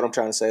 You get what I'm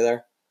trying to say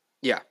there?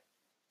 Yeah.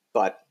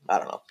 But I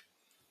don't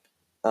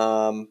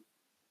know.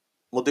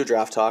 We'll do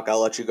draft talk.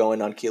 I'll let you go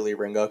in on Kelee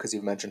Ringo because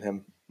you've mentioned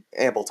him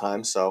ample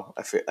times, so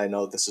I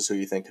know this is who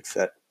you think could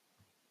fit.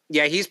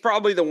 Yeah, he's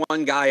probably the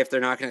one guy, if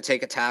they're not going to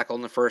take a tackle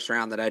in the first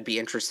round, that I'd be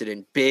interested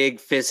in. Big,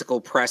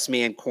 physical press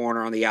man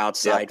corner on the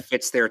outside,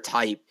 fits their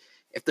type.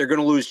 If they're going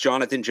to lose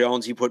Jonathan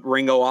Jones, you put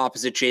Ringo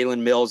opposite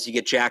Jalen Mills, you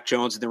get Jack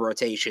Jones in the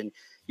rotation,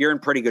 you're in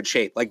pretty good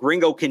shape.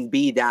 Ringo can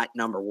be that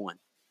number one.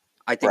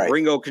 I think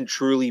Ringo can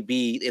truly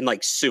be,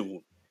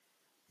 soon,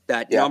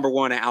 that number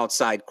one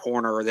outside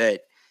corner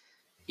that,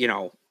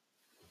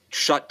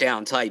 shut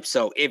down type.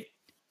 So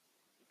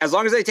as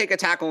long as they take a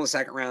tackle in the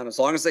second round, as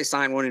long as they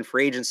sign one in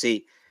free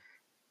agency,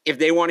 if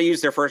they want to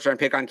use their first round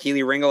pick on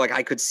Kelee Ringo,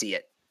 I could see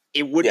it.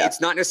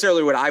 It's not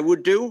necessarily what I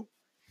would do,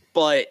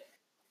 but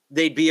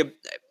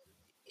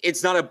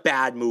it's not a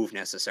bad move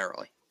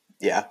necessarily.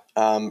 Yeah.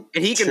 And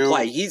he can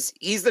play.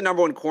 He's the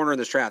number one corner in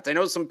this draft. I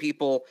know some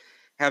people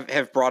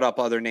have brought up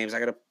other names. I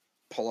got to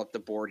pull up the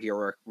board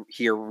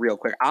here real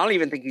quick. I don't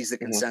even think he's the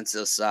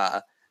consensus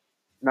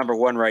number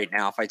one right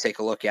now if I take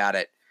a look at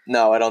it.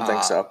 No, I don't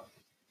think so.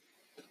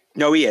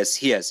 No, he is.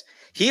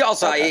 He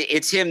also,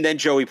 it's him, then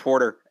Joey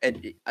Porter.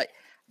 And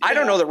I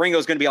don't know that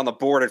Ringo's going to be on the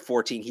board at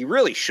 14. He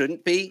really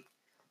shouldn't be.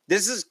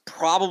 This is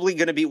probably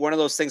going to be one of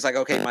those things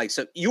okay, Mike,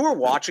 so you were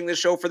watching the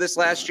show for this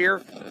last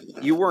year.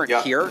 You weren't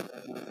here.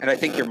 And I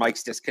think your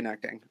mic's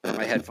disconnecting. Or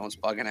my headphones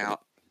bugging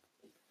out.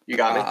 You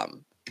got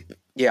me?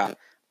 Yeah.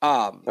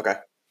 Okay.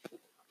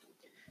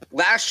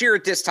 Last year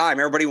at this time,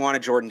 everybody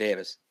wanted Jordan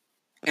Davis.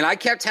 And I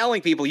kept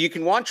telling people, you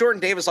can want Jordan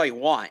Davis all you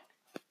want.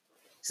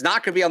 He's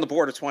not going to be on the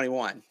board at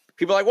 21.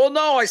 People are like, well,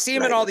 no, I see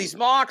him in all these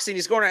mocks and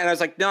he's going. And I was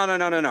like,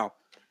 no.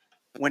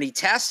 When he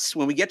tests,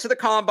 when we get to the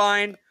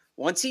combine,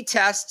 once he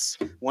tests,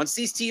 once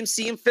these teams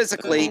see him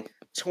physically,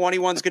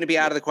 21 is going to be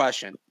out of the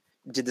question.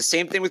 Did the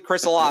same thing with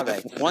Chris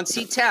Olave. Once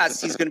he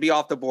tests, he's going to be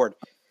off the board.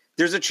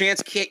 There's a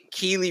chance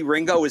Kelee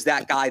Ringo is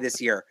that guy this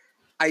year.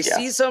 I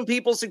see some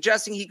people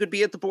suggesting he could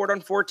be at the board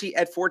on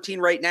 14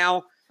 right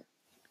now.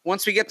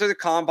 Once we get through the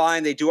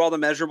combine, they do all the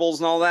measurables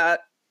and all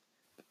that.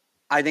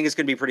 I think it's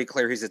going to be pretty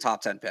clear he's a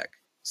top 10 pick.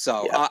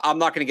 So I'm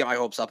not going to get my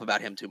hopes up about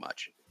him too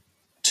much.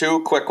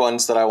 Two quick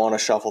ones that I want to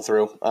shuffle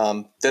through.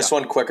 This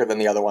one quicker than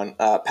the other one.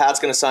 Pat's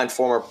going to sign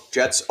former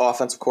Jets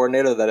offensive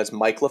coordinator. That is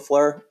Mike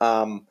LaFleur.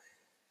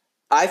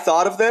 I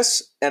thought of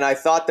this, and I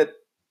thought that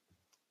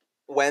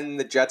when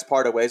the Jets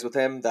parted ways with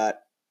him,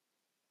 that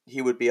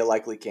he would be a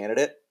likely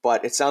candidate.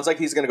 But it sounds like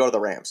he's going to go to the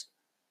Rams,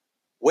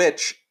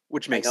 which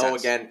makes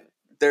sense. Again,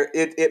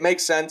 it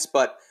makes sense,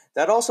 but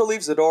that also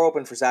leaves the door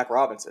open for Zach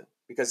Robinson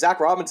because Zach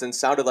Robinson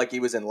sounded like he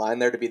was in line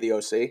there to be the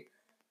OC.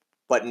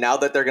 But now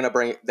that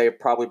they're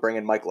probably bring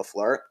in Mike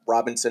LaFleur,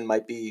 Robinson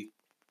might be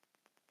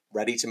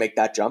ready to make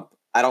that jump.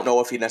 I don't know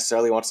if he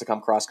necessarily wants to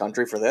come cross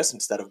country for this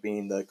instead of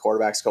being the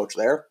quarterback's coach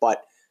there,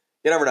 but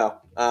you never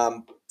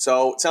know.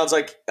 So it sounds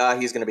like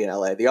he's going to be in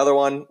LA. The other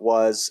one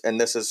was, and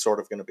this is sort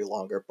of going to be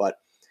longer, but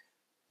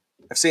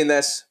I've seen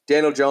this.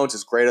 Daniel Jones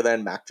is greater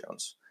than Mac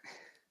Jones.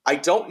 I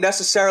don't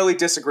necessarily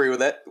disagree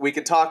with it. We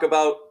could talk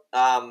about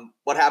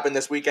what happened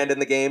this weekend in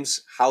the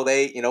games, how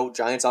they,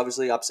 Giants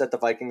obviously upset the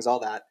Vikings, all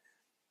that.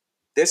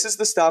 This is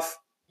the stuff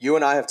you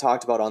and I have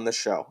talked about on this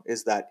show,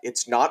 is that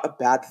it's not a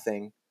bad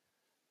thing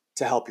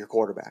to help your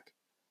quarterback.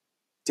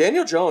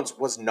 Daniel Jones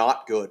was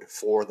not good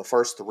for the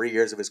first 3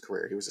 years of his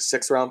career. He was a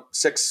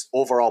 6th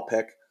overall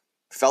pick,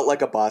 felt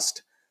like a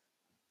bust.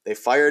 They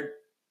fired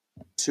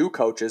 2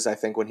 coaches, I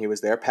think, when he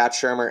was there, Pat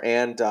Shurmur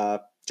and Joe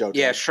Judge.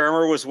 Yeah,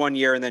 Shurmur was 1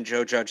 year and then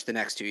Joe Judge the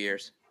next 2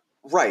 years.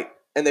 Right.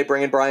 And they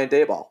bring in Brian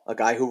Daboll, a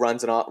guy who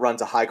runs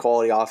a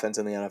high-quality offense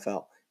in the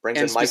NFL. Brings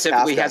in Mike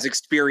specifically Kafka. Has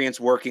experience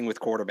working with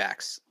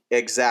quarterbacks.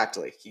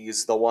 Exactly.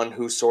 He's the one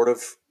who sort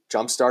of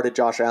jump-started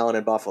Josh Allen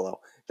in Buffalo.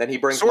 Then he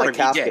brings Mike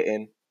Kafka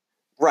in.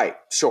 Right.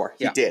 Sure.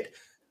 He did.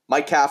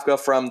 Mike Kafka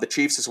from the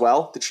Chiefs as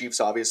well. The Chiefs,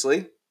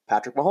 obviously.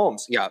 Patrick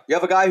Mahomes. Yeah. You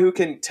have a guy who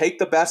can make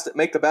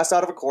the best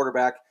out of a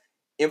quarterback,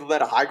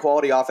 implement a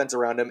high-quality offense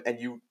around him, and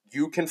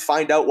you can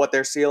find out what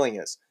their ceiling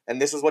is.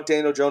 And this is what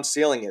Daniel Jones'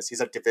 ceiling is.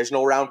 He's a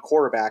divisional round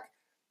quarterback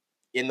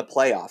in the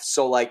playoffs.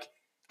 So,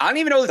 I don't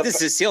even know if this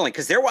is his ceiling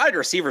because their wide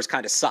receivers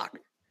kind of suck.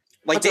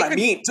 They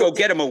could go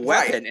get him a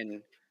weapon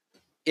and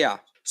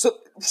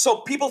So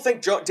people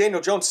think Daniel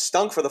Jones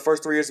stunk for the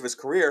first 3 years of his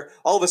career.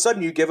 All of a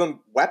sudden, you give him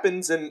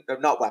weapons and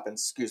not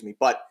weapons, excuse me,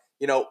 but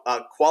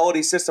a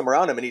quality system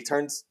around him, and he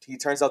turns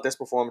out this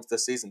performance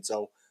this season.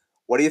 So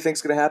What do you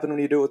think's going to happen when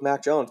you do it with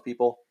Mac Jones,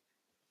 people?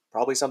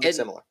 Probably something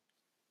similar.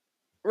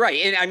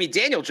 Right. And I mean,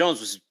 Daniel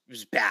Jones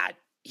was bad.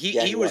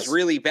 He was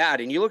really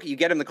bad. And you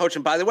get him the coach.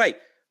 And by the way,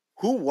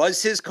 who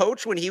was his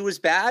coach when he was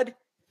bad?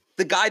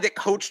 The guy that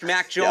coached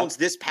Mac Jones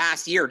this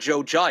past year,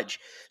 Joe Judge.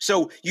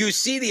 So you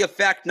see the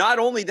effect, not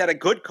only that a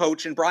good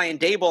coach and Brian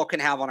Daboll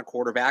can have on a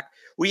quarterback,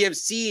 we have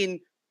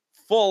seen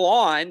full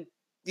on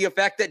the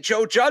effect that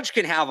Joe Judge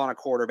can have on a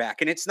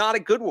quarterback. And it's not a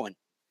good one.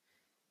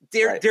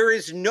 There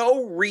is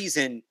no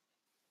reason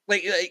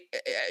like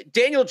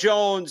Daniel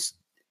Jones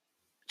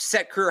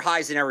set career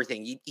highs and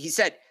everything. He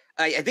said,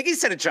 I think he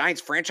set a Giants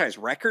franchise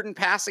record in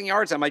passing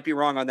yards. I might be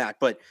wrong on that,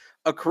 but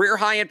a career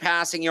high in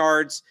passing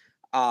yards,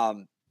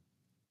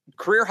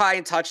 career high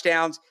in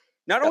touchdowns.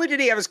 Not only did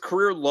he have his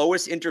career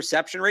lowest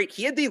interception rate,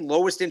 he had the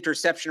lowest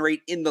interception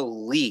rate in the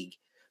league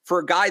for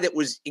a guy that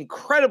was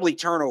incredibly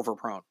turnover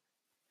prone.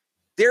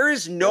 There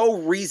is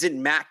no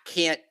reason Mac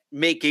can't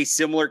make a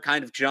similar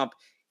kind of jump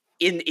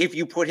if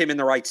you put him in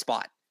the right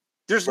spot.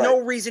 There's no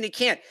reason he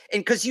can't.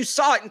 And because you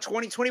saw it in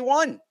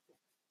 2021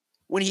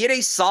 when he had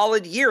a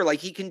solid year, like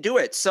he can do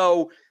it.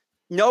 So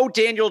no,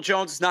 Daniel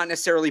Jones is not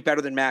necessarily better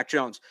than Mac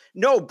Jones.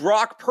 No,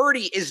 Brock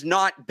Purdy is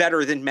not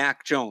better than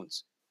Mac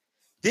Jones.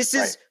 This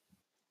is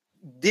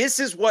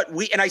what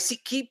and I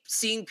keep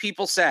seeing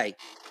people say,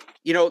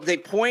 they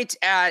point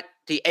at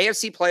the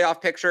AFC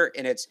playoff picture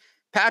and it's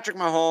Patrick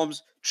Mahomes,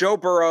 Joe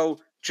Burrow,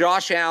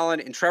 Josh Allen,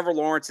 and Trevor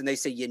Lawrence, and they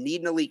say you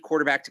need an elite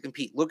quarterback to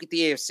compete. Look at the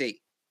AFC.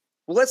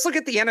 Well, let's look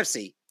at the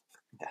NFC.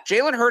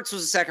 Jalen Hurts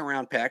was a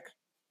second-round pick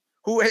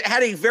who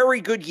had a very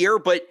good year,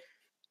 but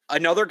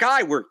another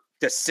guy where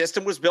the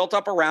system was built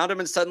up around him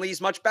and suddenly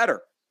he's much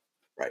better.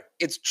 Right.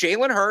 It's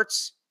Jalen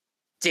Hurts,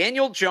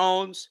 Daniel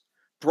Jones,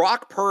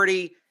 Brock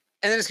Purdy,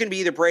 and then it's going to be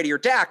either Brady or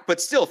Dak, but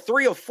still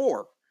 3 of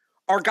 4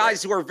 are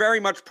guys who are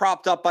very much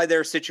propped up by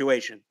their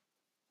situation.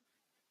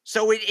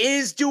 So it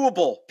is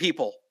doable,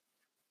 people.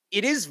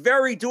 It is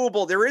very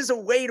doable. There is a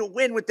way to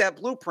win with that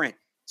blueprint.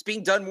 It's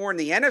being done more in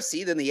the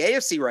NFC than the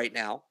AFC right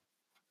now.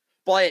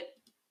 But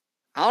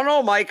I don't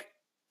know, Mike.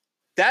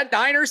 That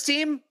Niners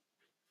team,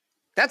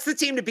 that's the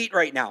team to beat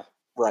right now.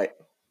 Right.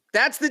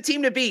 That's the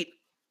team to beat.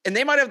 And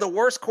they might have the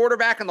worst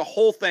quarterback in the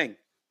whole thing.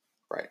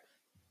 Right.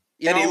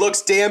 He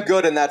looks damn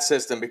good in that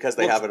system because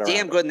they have it around.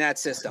 Damn good in that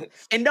system.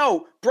 And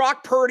no,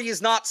 Brock Purdy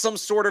is not some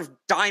sort of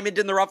diamond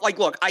in the rough. Like,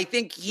 look, I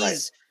think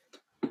he's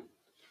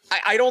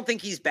I don't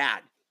think he's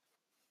bad.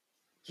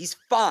 He's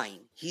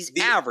fine. He's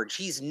average.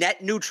 He's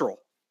net neutral.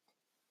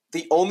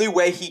 The only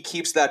way he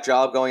keeps that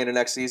job going into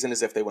next season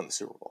is if they win the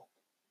Super Bowl.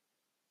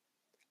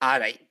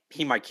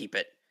 He might keep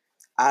it.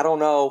 I don't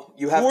know.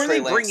 You have Who are Trey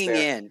they Lance bringing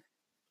there, in?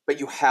 but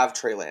you have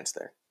Trey Lance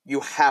there.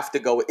 You have to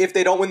go. If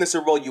they don't win the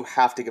Super Bowl, you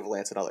have to give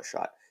Lance another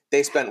shot.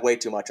 They spent way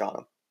too much on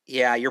him.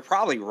 Yeah, you're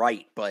probably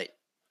right, but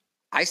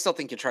I still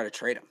think you try to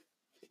trade him.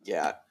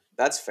 Yeah,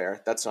 that's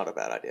fair. That's not a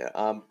bad idea.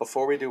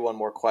 Before we do one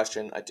more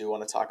question, I do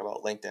want to talk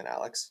about LinkedIn,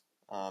 Alex.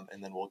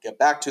 And then we'll get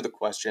back to the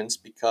questions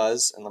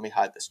and let me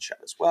hide this chat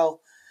as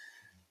well.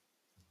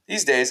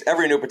 These days,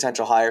 every new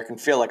potential hire can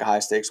feel like a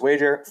high-stakes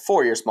wager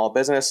for your small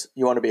business.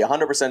 You want to be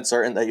 100%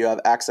 certain that you have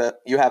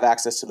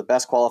access to the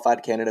best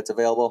qualified candidates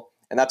available,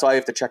 and that's why you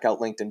have to check out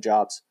LinkedIn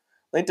Jobs.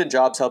 LinkedIn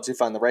Jobs helps you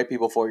find the right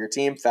people for your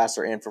team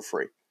faster and for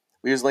free.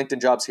 We use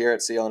LinkedIn Jobs here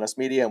at CLNS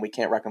Media, and we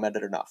can't recommend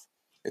it enough.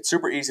 It's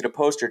super easy to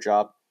post your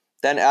job,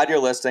 then add your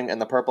listing and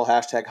the purple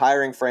hashtag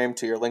hiring frame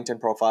to your LinkedIn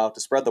profile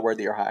to spread the word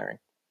that you're hiring.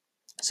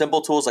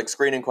 Simple tools like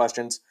screening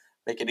questions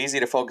make it easy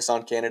to focus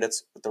on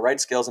candidates with the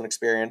right skills and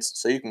experience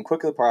so you can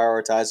quickly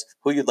prioritize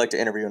who you would like to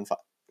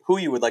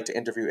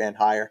interview and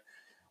hire.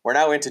 We're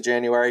now into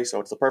January, so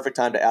it's the perfect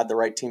time to add the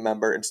right team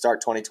member and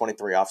start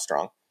 2023 off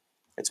strong.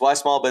 It's why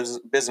small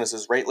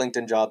businesses rate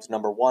LinkedIn Jobs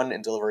 #1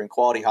 in delivering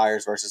quality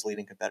hires versus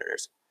leading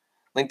competitors.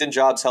 LinkedIn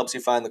Jobs helps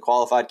you find the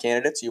qualified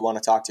candidates you want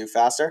to talk to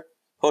faster.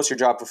 Post your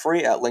job for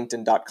free at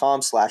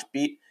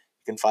linkedin.com/beat. You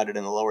can find it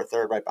in the lower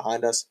third right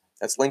behind us.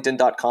 That's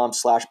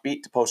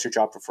linkedin.com/beat to post your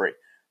job for free.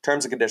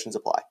 Terms and conditions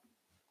apply.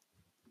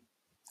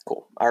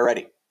 Cool.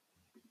 Alrighty.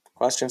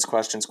 Questions.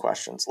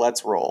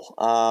 Let's roll.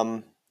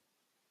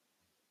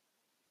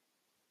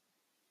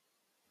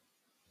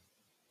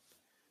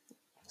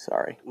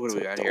 Sorry. What do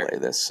we got here? Delay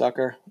this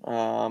sucker.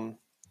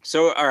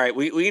 So, all right,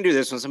 we can do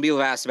this one. Some people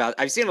have asked about it.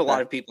 I've seen a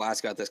lot of people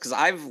ask about this because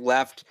I've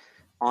left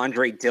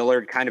Andre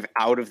Dillard kind of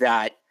out of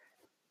that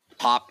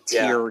top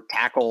tier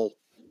tackle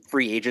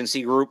free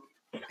agency group.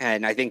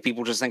 And I think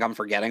people just think I'm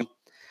forgetting.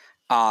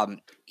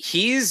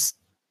 He's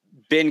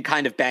been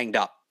kind of banged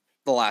up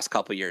the last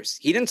couple of years.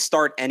 He didn't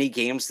start any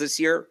games this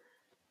year.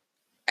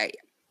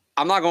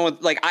 I'm not going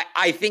with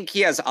I think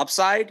he has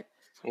upside,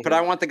 but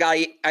I want the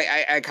guy.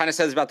 I kind of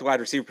said this about the wide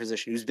receiver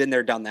position who's been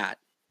there, done that.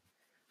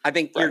 I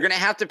think you're going to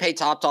have to pay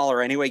top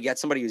dollar anyway, get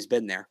somebody who's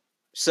been there.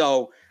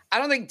 So I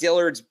don't think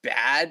Dillard's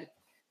bad,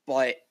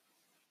 but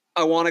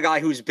I want a guy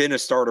who's been a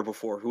starter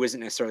before, who isn't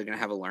necessarily going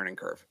to have a learning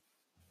curve.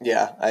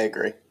 Yeah, I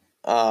agree.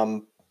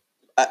 But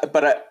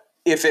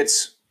if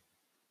it's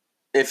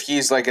if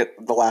he's like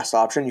the last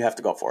option, you have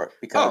to go for it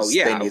because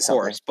they need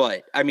something.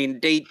 But I mean,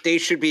 they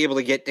should be able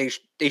to get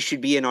they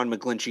should be in on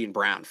McGlinchey and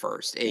Brown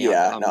first.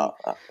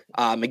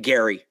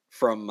 McGarry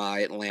from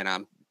Atlanta.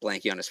 I'm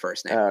blanking on his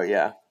first name. Oh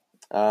yeah.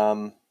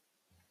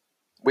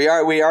 We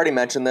already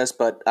mentioned this,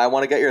 but I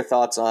want to get your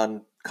thoughts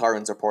on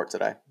Curran's report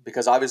today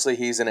because obviously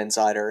he's an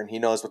insider and he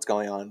knows what's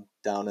going on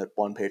down at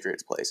One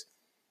Patriots Place.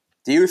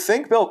 Do you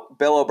think Bill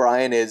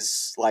O'Brien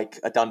is like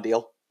a done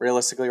deal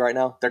realistically right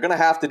now? They're going to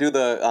have to do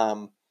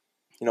the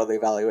the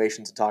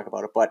evaluations and talk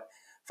about it. But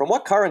from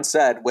what Curran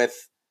said,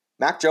 with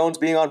Mac Jones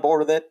being on board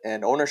with it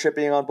and ownership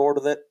being on board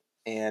with it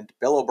and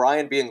Bill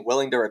O'Brien being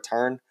willing to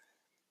return,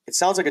 it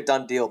sounds like a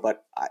done deal.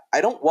 But I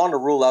don't want to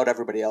rule out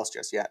everybody else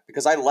just yet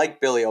because I like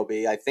Billy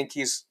O.B. I think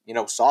he's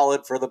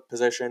solid for the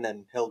position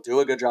and he'll do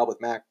a good job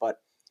with Mac. But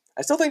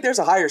I still think there's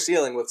a higher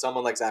ceiling with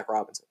someone like Zach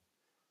Robinson.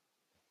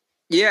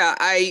 Yeah,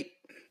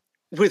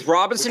 with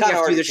Robinson, you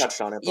have to do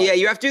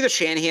you have to do the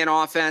Shanahan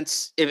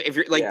offense. If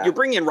you're you're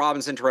bringing in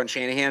Robinson to run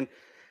Shanahan,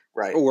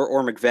 right,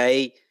 or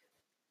McVay.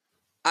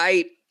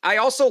 I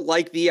also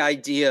like the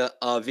idea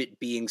of it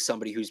being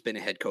somebody who's been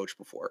a head coach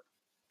before,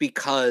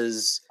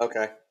 because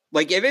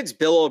like if it's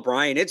Bill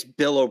O'Brien, it's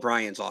Bill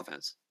O'Brien's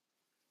offense.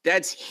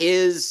 That's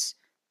his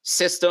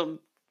system.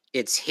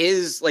 It's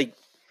his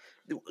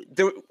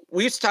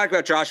we used to talk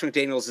about Josh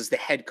McDaniels as the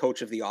head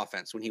coach of the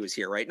offense when he was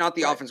here, right? Not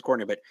the offense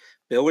coordinator, but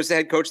Bill was the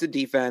head coach of the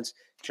defense.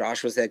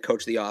 Josh was the head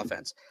coach of the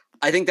offense.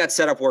 I think that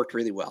setup worked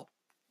really well.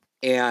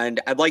 And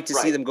I'd like to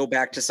see them go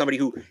back to somebody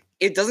who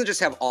it doesn't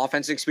just have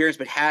offensive experience,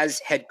 but has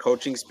head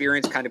coaching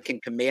experience, kind of can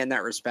command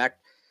that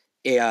respect.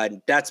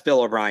 And that's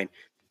Bill O'Brien.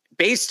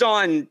 Based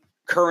on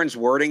Curran's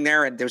wording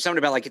there, and there was something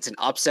about it's an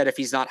upset if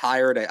he's not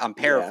hired. I'm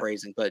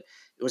paraphrasing, but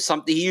it was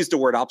something, he used the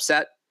word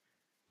upset.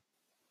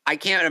 I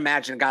can't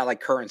imagine a guy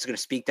like Curran's going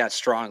to speak that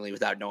strongly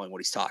without knowing what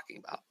he's talking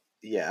about.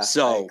 Yeah,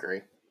 so I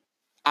agree.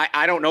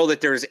 I don't know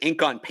that there's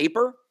ink on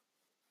paper,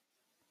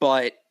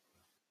 but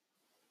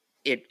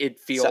it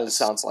feels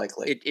sounds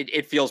likely.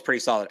 It feels pretty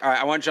solid. All right,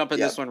 I want to jump in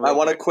this one. I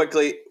want to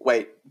quickly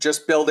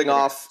just building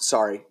off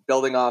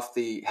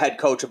the head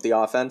coach of the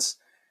offense.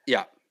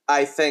 Yeah,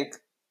 I think.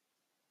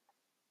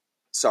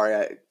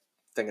 Sorry,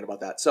 thinking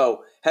about that.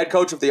 So, head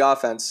coach of the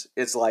offense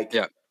is one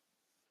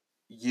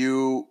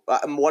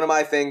of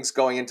my things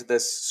going into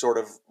this sort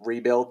of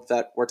rebuild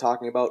that we're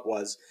talking about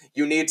was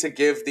you need to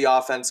give the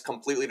offense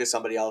completely to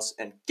somebody else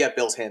and get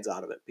Bill's hands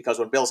out of it, because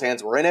when Bill's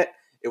hands were in it,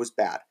 it was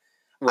bad.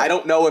 Right. I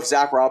don't know if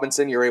Zach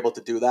Robinson, you're able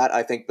to do that.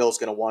 I think Bill's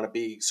going to want to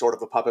be sort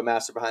of a puppet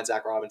master behind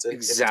Zach Robinson.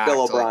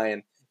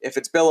 Exactly. If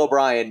it's Bill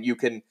O'Brien, you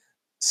can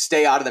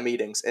stay out of the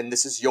meetings and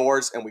this is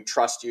yours and we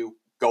trust you.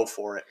 Go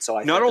for it. So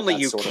not only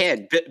you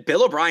can,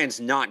 Bill O'Brien's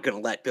not going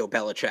to let Bill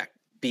Belichick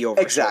be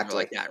over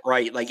like that,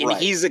 right? And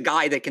he's a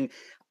guy that can.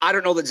 I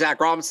don't know that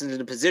Zach Robinson's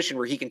in a position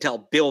where he can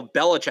tell Bill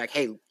Belichick,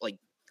 "Hey,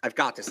 I've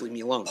got this. Leave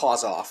me alone."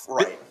 Pause off.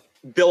 Right.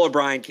 Bill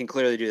O'Brien can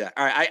clearly do that.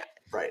 All right.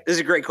 This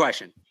is a great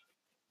question.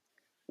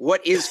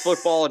 What is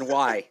football and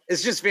why?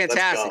 It's just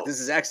fantastic. This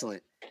is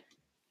excellent.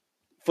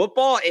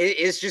 Football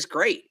is just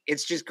great.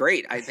 It's just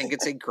great. I think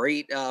it's a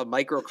great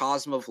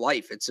microcosm of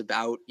life. It's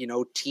about,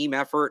 team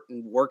effort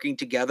and working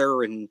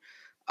together, and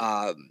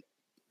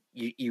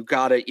you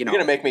gotta, You're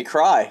gonna make me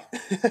cry.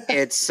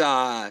 It's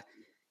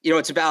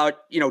it's about,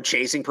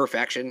 chasing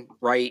perfection,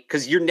 right?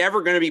 Because you're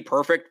never going to be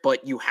perfect,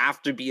 but you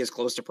have to be as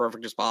close to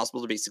perfect as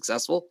possible to be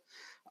successful.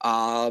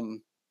 And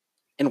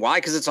why?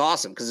 Because it's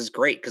awesome. Because it's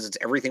great. Because it's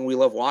everything we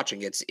love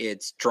watching.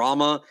 It's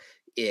drama.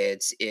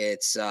 It's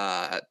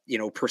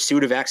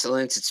pursuit of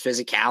excellence. It's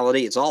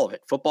physicality. It's all of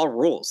it. Football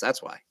rules.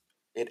 That's why.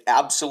 It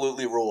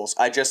absolutely rules.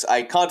 I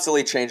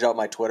constantly change out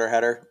my Twitter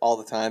header all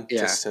the time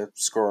just to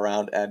screw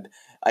around. And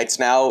it's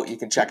now, you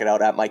can check it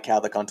out at Mike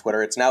Kadlick on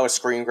Twitter. It's now a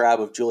screen grab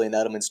of Julian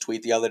Edelman's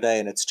tweet the other day.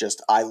 And it's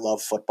just, I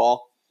love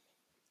football.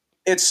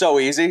 It's so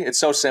easy. It's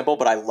so simple,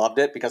 but I loved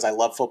it because I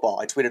love football.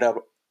 I tweeted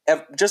out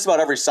just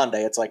about every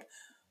Sunday. It's like,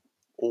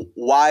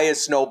 why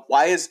is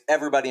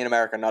everybody in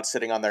America not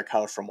sitting on their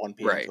couch from 1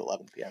 p.m. to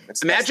 11 p.m.?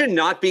 Imagine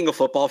not being a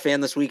football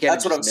fan this weekend.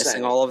 That's what I'm missing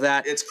saying. All of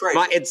that. It's great.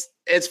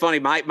 It's funny.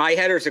 My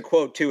header's a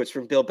quote too. It's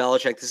from Bill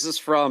Belichick. This is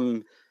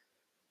from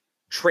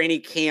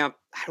training camp.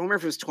 I don't remember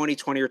if it was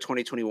 2020 or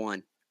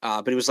 2021,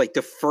 but it was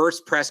the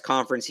first press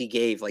conference he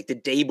gave, the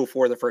day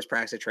before the first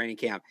practice at training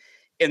camp.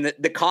 And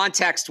the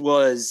context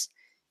was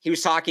he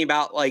was talking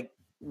about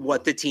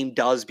what the team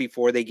does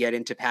before they get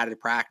into padded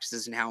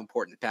practices and how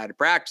important the padded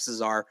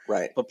practices are.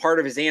 Right. But part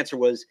of his answer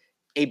was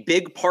a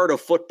big part of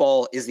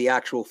football is the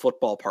actual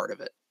football part of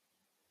it.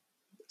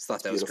 I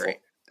thought that was great.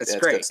 That's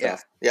great. Yeah.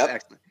 Yep.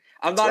 Excellent.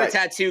 I'm not a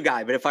tattoo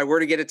guy, but if I were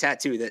to get a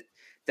tattoo,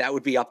 that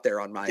would be up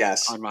there on my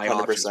on my 100%.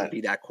 Options would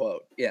be that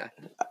quote. Yeah.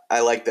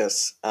 I like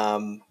this.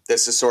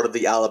 This is sort of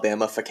the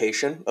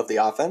Alabama-fication of the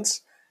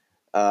offense.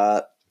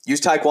 Use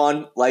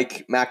Tyquan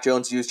like Mac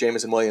Jones used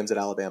Jameson Williams at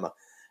Alabama.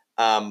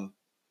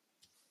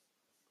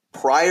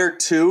 Prior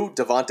to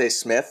Devontae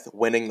Smith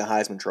winning the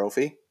Heisman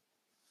Trophy,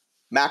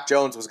 Mac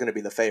Jones was going to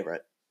be the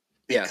favorite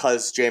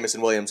because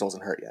Jameson Williams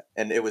wasn't hurt yet.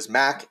 And it was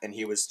Mac, and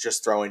he was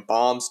just throwing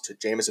bombs to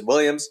Jameson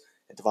Williams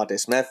and Devontae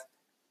Smith,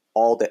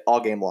 all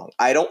game long.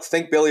 I don't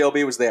think Billy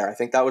O.B. was there. I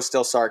think that was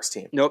still Sark's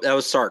team. Nope, that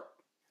was Sark.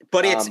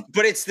 But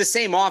it's the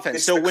same offense.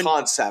 It's so the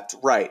concept,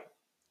 right?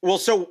 Well,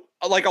 so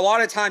like a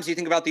lot of times you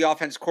think about the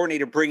offense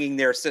coordinator bringing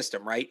their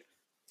system, right?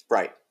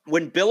 Right.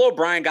 When Bill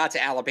O'Brien got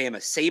to Alabama,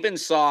 Saban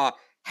saw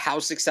how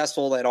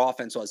successful that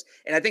offense was.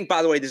 And I think,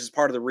 by the way, this is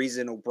part of the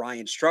reason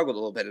O'Brien struggled a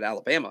little bit at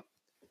Alabama.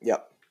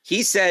 Yep.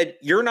 He said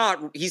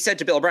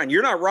to Bill O'Brien,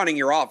 you're not running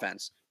your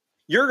offense.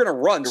 You're going to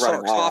run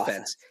Sark's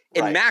offense.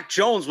 And right. Mac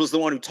Jones was the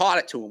one who taught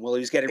it to him while he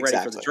was getting ready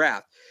for the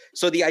draft.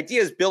 So the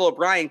idea is Bill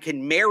O'Brien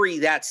can marry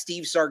that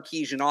Steve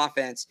Sarkisian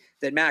offense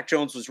that Mac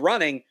Jones was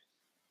running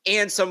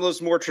and some of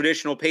those more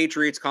traditional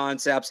Patriots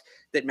concepts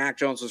that Mac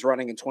Jones was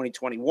running in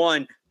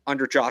 2021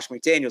 under Josh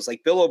McDaniels.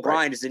 Like Bill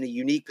O'Brien is in a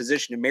unique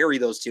position to marry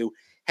those two,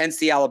 hence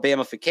the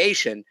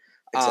Alabamification.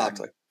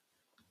 Exactly.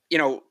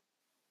 In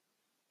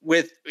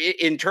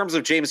terms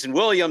of Jameson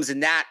Williams in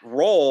that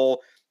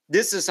role,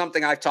 this is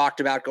something I've talked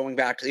about going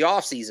back to the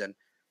offseason.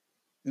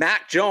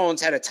 Mac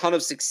Jones had a ton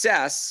of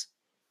success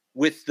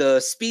with the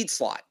speed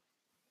slot.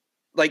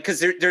 Like, because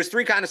there's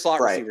three kind of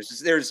slot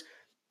receivers. There's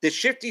the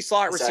shifty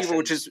slot receiver,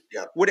 which is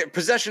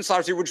possession slot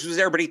receiver, which was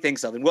everybody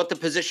thinks of, and what the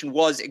position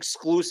was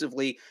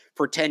exclusively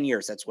for 10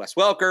 years. That's Wes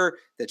Welker.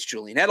 That's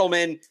Julian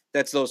Edelman.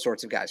 That's those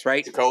sorts of guys,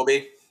 right?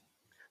 Jacoby.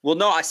 Well,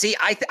 no, I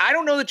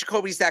don't know that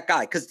Jacoby's that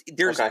guy because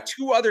there's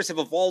two others have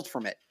evolved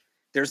from it.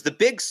 There's the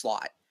big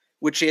slot,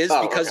 which is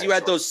because you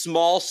had those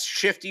small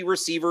shifty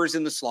receivers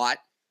in the slot.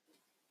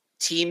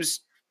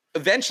 Teams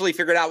eventually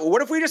figured out, well,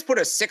 what if we just put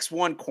a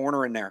 6'1"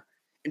 corner in there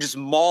and just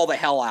maul the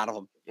hell out of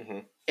them? Mm-hmm.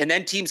 And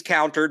then teams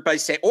countered by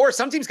saying, or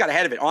some teams got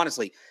ahead of it,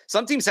 honestly.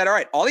 Some teams said, all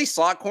right, all these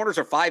slot corners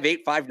are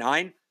 5'8",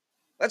 5'9".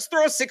 Let's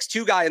throw a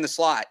 6'2" guy in the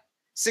slot,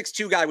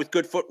 6'2" guy with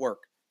good footwork.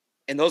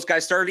 And those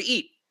guys started to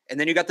eat. And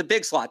then you got the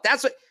big slot.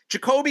 That's what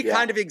Jacoby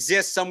kind of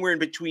exists somewhere in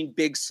between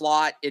big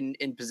slot and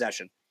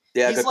possession.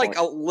 Yeah, he's like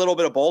a little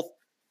bit of both.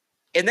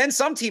 And then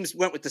some teams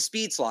went with the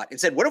speed slot and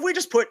said, what if we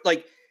just put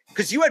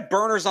because you had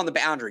burners on the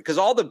boundary because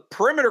all the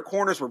perimeter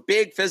corners were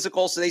big,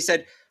 physical. So they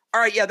said,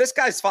 all right, yeah, this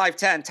guy's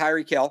 5'10",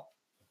 Tyreek Hill.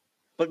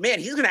 But man,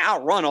 he's going to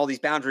outrun all these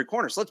boundary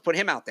corners. Let's put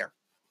him out there.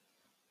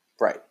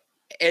 Right.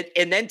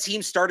 And then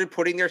teams started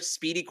putting their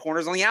speedy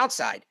corners on the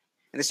outside.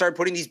 And they started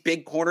putting these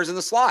big corners in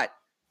the slot.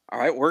 All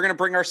right, we're going to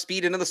bring our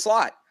speed into the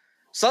slot.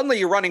 Suddenly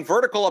you're running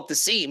vertical up the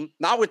seam,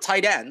 not with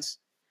tight ends,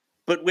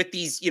 but with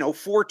these,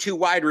 4-2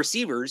 wide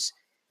receivers.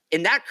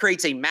 And that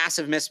creates a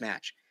massive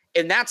mismatch.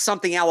 And that's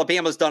something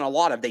Alabama's done a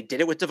lot of. They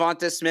did it with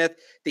Devonta Smith.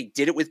 They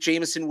did it with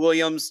Jameson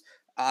Williams.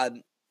 I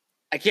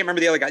can't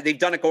remember the other guy. They've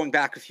done it going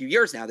back a few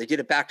years now. They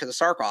did it back to the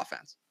Sark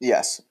offense.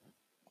 Yes.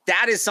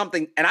 That is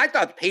something, and I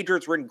thought the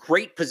Patriots were in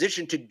great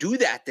position to do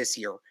that this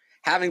year,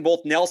 having both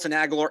Nelson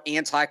Agholor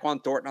and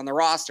Tyquan Thornton on the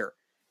roster.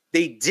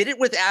 They did it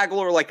with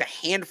Agholor like a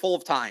handful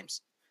of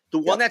times. The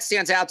one that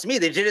stands out to me,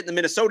 they did it in the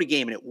Minnesota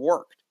game, and it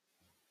worked.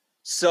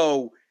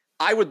 So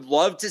I would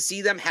love to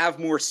see them have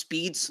more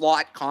speed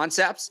slot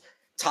concepts.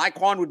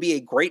 Tyquan would be a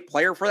great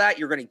player for that.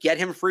 You're going to get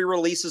him free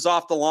releases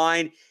off the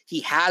line. He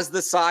has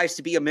the size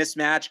to be a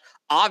mismatch.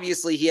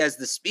 Obviously, he has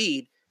the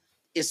speed,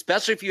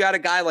 especially if you had a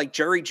guy like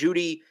Jerry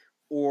Jeudy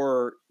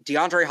or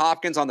DeAndre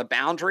Hopkins on the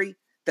boundary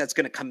that's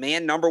going to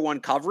command number one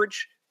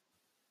coverage.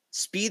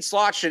 Speed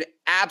slot should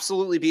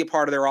absolutely be a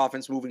part of their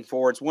offense moving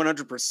forwards,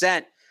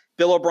 100%.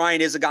 Bill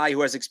O'Brien is a guy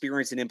who has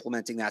experience in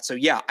implementing that. So,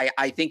 yeah,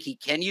 I think he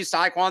can use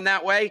Tyquan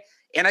that way,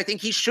 and I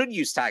think he should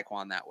use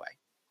Tyquan that way.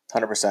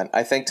 100%.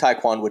 I think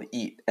Tyquan would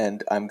eat,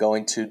 and I'm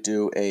going to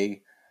do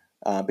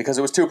because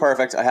it was too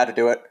perfect, I had to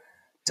do it.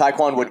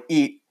 Tyquan would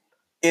eat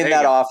in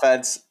that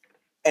offense,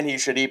 and he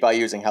should eat by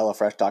using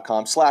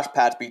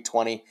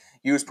HelloFresh.com/PatsBeat20.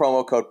 Use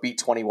promo code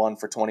BEAT21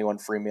 for 21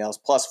 free meals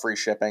plus free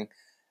shipping.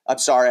 I'm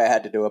sorry I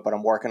had to do it, but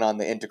I'm working on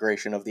the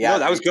integration of the app. No,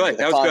 that was good.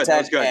 That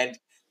was good. And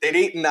they'd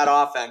eaten that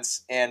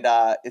offense, and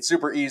it's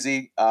super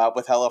easy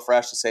with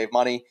HelloFresh to save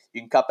money.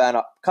 You can cut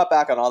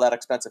back on all that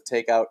expensive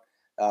takeout.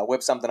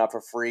 Whip something up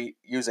for free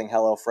using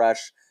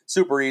HelloFresh.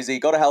 Super easy.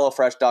 Go to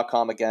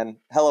HelloFresh.com again.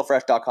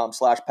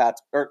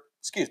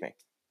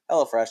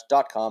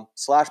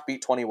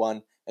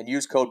 HelloFresh.com/HelloFresh.com/Beat21 and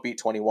use code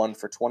Beat21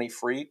 for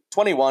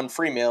 21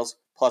 free meals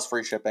plus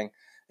free shipping.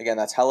 Again,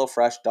 that's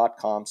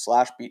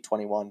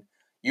HelloFresh.com/Beat21.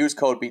 Use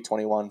code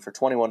Beat21 for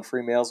 21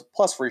 free meals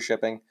plus free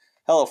shipping.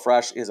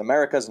 HelloFresh is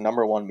America's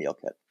 #1 meal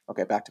kit.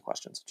 Okay, back to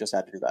questions. Just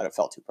had to do that. It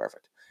felt too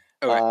perfect.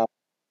 Okay.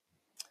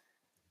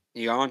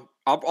 You going?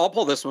 I'll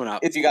pull this one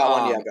up. If you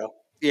got one, go.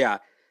 Yeah.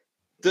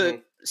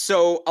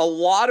 So a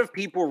lot of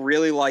people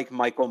really like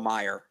Michael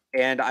Mayer,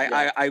 and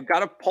I've got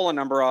to pull a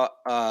number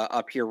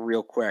up here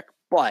real quick,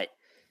 but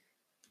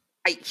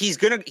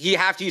you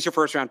have to use your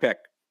first round pick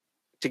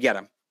to get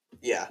him.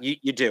 Yeah,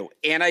 you do.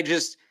 And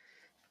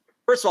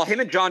first of all, him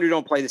and John, who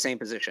don't play the same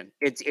position.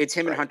 It's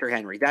him and Hunter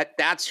Henry.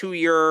 That's who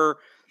you're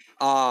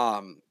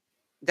swapping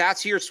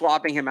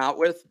him out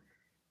with.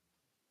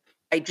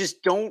 I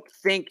just don't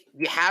think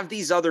you have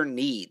these other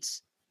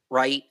needs,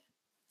 right?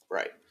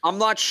 Right. I'm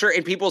not sure.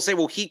 And people say,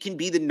 well, he can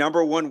be the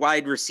 #1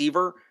 wide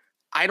receiver.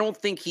 I don't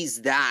think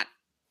he's that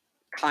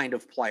kind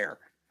of player.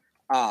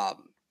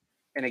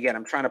 and again,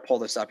 I'm trying to pull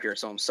this up here,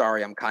 so I'm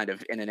sorry I'm kind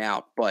of in and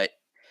out. But,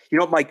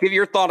 Mike, give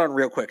your thought on it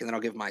real quick, and then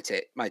I'll give my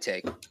take.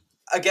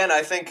 Again,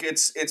 I think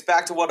it's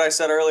back to what I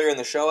said earlier in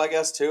the show, I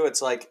guess, too.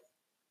 It's like,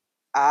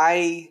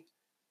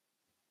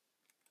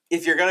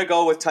 if you're going to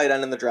go with tight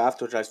end in the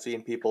draft, which I've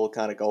seen people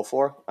kind of go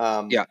for,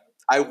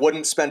 I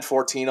wouldn't spend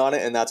 14 on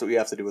it, and that's what you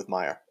have to do with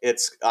Meyer.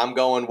 I'm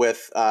going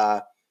with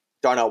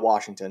Darnell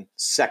Washington,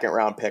 second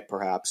round pick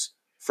perhaps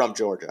from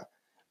Georgia.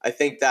 I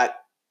think that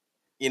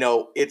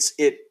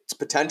it's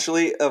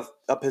potentially a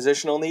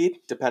positional need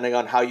depending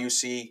on how you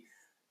see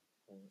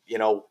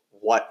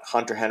what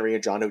Hunter Henry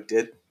and Jonnu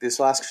did this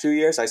last few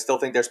years. I still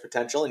think there's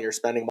potential, and you're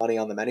spending money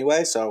on them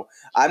anyway. So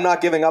I'm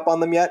not giving up on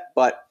them yet,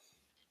 but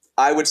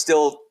I would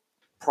still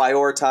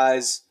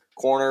prioritize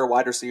corner,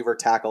 wide receiver,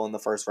 tackle in the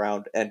first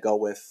round and go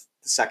with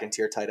the second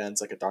tier tight ends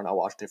like a Darnell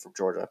Washington from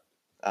Georgia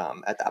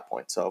at that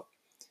point. So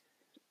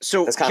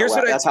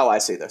that's how I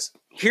see this.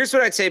 Here's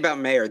what I'd say about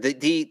Mayer.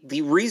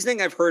 The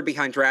reasoning I've heard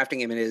behind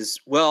drafting him is,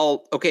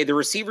 the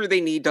receiver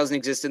they need doesn't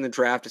exist in the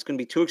draft. It's going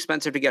to be too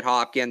expensive to get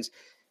Hopkins.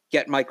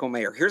 Get Michael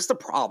Mayer. Here's the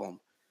problem.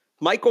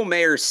 Michael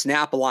Mayer's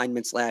snap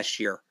alignments last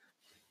year.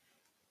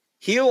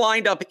 He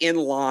lined up in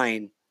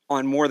line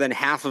on more than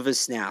half of his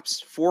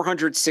snaps,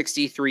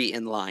 463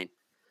 in line,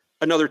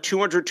 another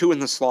 202 in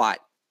the slot.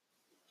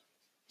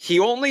 He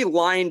only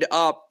lined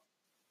up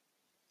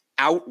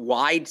out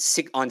wide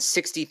on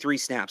 63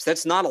 snaps.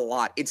 That's not a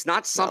lot. It's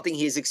not something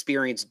he's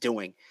experienced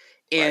doing.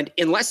 And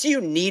unless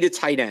you need a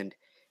tight end,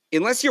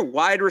 unless your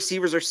wide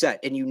receivers are set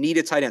and you need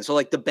a tight end, so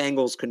like the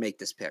Bengals could make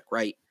this pick,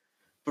 right?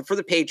 But for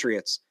the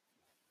Patriots,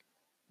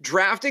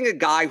 drafting a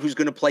guy who's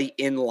going to play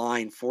in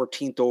line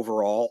 14th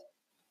overall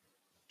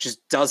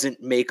just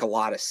doesn't make a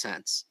lot of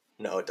sense.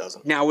 No, it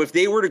doesn't. Now, if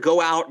they were to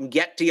go out and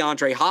get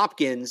DeAndre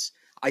Hopkins,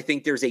 I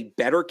think there's a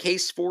better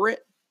case for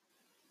it.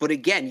 But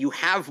again, you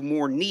have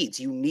more needs.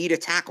 You need a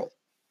tackle.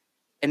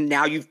 And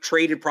now you've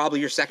traded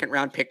probably your second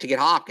round pick to get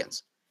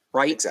Hopkins,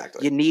 right?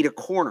 Exactly. You need a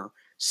corner.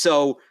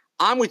 So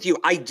I'm with you.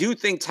 I do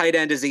think tight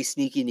end is a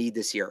sneaky need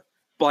this year.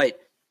 But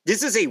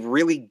this is a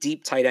really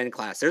deep tight end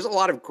class. There's a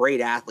lot of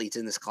great athletes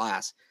in this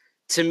class.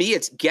 To me,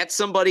 it's get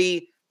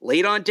somebody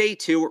late on day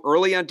 2,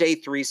 early on day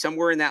 3,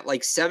 somewhere in that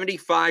like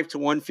 75 to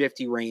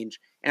 150 range.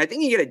 And I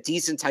think you get a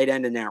decent tight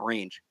end in that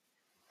range.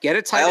 Get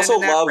a tight end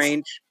in that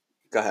range.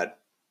 Go ahead.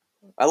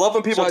 I love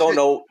when people don't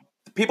know.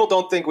 People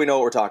don't think we know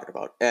what we're talking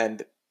about.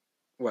 And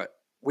what?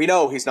 We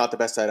know he's not the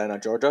best tight end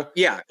on Georgia.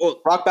 Yeah. Well,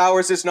 Brock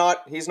Bowers is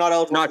not. He's not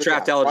eligible. Not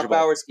draft eligible.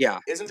 Brock Bowers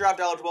isn't draft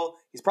eligible.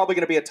 He's probably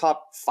going to be a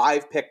top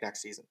 5 pick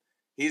next season.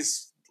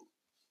 He's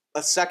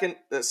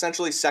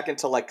essentially second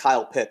to like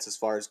Kyle Pitts as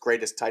far as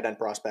greatest tight end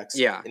prospects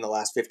in the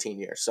last 15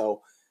 years.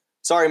 So,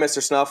 sorry,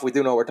 Mr. Snuff. We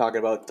do know what we're talking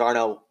about.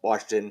 Darnell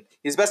Washington.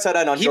 He's the best tight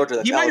end on Georgia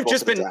that's eligible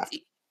for the draft.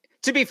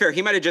 To be fair,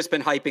 he might have just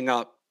been hyping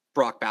up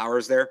Brock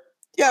Bowers there.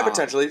 Yeah,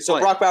 potentially. So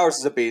Brock Bowers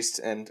is a beast,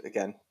 and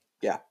again,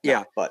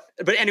 But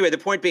anyway, the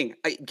point being,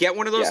 get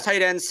one of those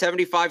tight ends,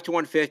 75 to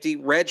 150,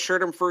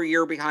 redshirt him for a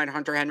year behind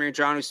Hunter Henry and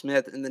Jonnu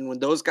Smith, and then when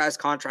those guys'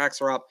 contracts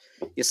are up,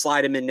 you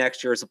slide him in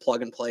next year as a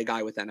plug-and-play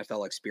guy with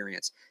NFL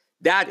experience.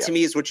 That, to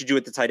me, is what you do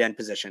at the tight end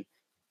position.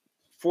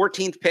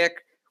 14th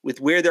pick, with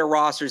where their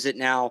roster's at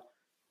now,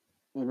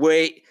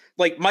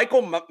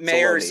 Michael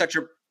Mayer is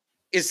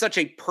such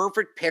a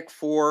perfect pick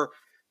for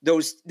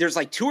those. There's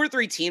like 2 or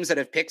 3 teams that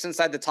have picks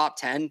inside the top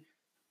 10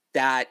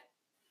 that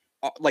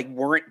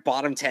weren't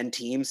bottom 10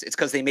 teams. It's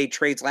because they made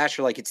trades last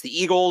year. Like it's the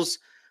Eagles.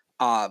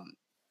 I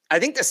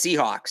think the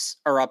Seahawks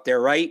are up there,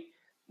 right?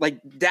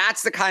 Like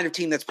that's the kind of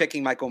team that's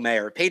picking Michael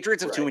Mayer.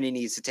 Patriots have too many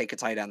needs to take a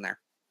tight end there.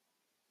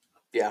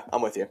 Yeah,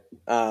 I'm with you.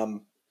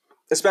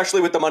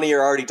 Especially with the money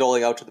you're already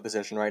doling out to the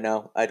position right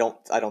now. I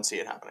don't see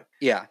it happening.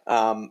 Yeah.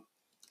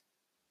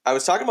 I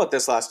was talking about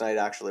this last night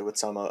actually with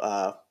some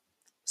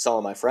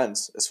of my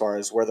friends as far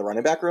as where the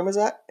running back room is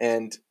at,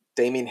 and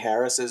Damien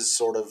Harris is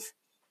sort of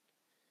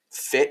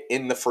fit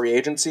in the free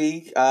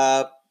agency,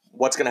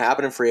 what's going to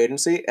happen in free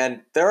agency.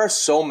 And there are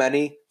so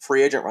many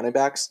free agent running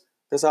backs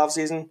this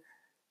offseason.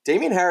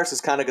 Damien Harris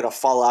is kind of going to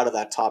fall out of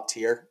that top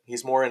tier.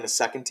 He's more in the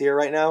second tier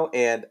right now,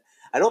 and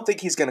I don't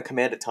think he's going to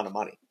command a ton of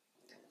money.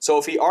 So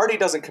if he already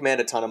doesn't command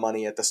a ton of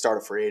money at the start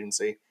of free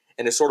agency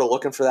and is sort of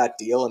looking for that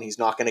deal and he's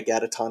not going to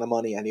get a ton of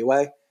money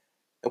anyway,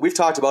 and we've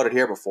talked about it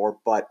here before,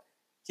 but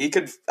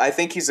I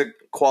think he's a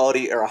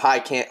quality or a high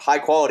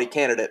quality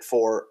candidate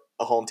for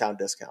a hometown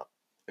discount.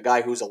 A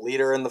guy who's a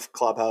leader in the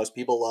clubhouse.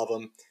 People love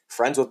him.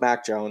 Friends with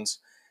Mac Jones.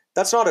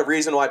 That's not a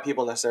reason why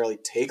people necessarily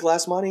take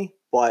less money,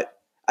 but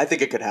I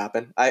think it could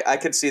happen. I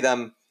could see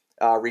them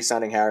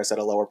re-signing Harris at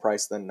a lower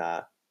price than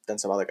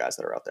some other guys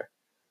that are out there.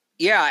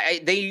 Yeah,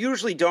 they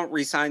usually don't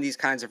re-sign these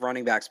kinds of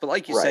running backs, but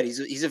like you said,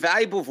 he's a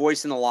valuable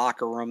voice in the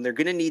locker room. They're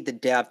going to need the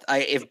depth.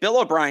 If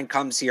Bill O'Brien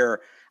comes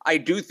here, I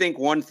do think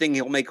one thing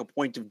he'll make a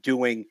point of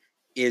doing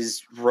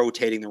is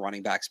rotating the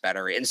running backs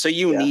better. And so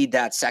you need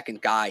that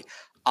second guy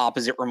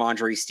opposite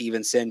Ramondre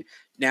Stevenson.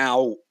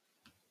 Now,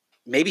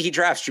 maybe he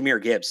drafts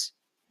Jahmyr Gibbs.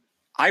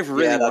 I've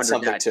really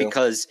wondered that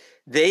because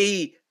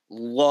they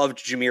loved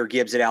Jahmyr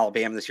Gibbs at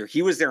Alabama this year.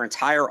 He was their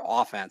entire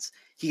offense.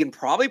 He can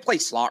probably play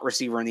slot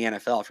receiver in the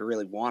NFL if you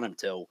really want him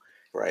to.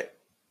 Right.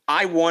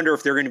 I wonder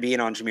if they're going to be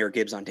in on Jahmyr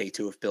Gibbs on day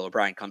 2 if Bill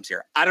O'Brien comes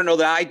here. I don't know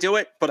that I do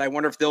it, but I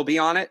wonder if they'll be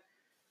on it.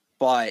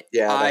 But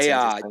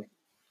yeah,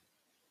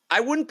 I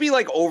wouldn't be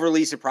like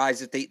overly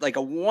surprised if they like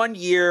a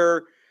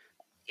 1-year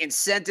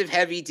incentive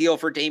heavy deal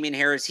for Damian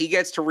Harris. He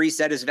gets to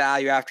reset his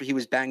value after he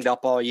was banged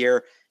up all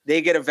year.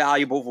 They get a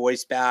valuable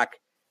voice back.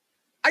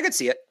 I could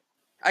see it.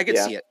 I could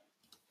see it.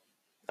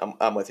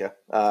 I'm with you.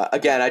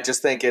 Again, I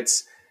just think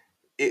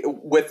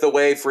with the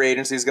way free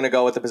agency is going to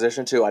go with the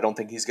position too, I don't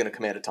think he's going to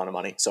command a ton of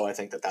money. So I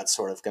think that's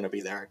sort of going to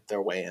be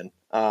their way in.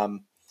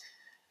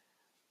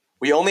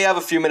 We only have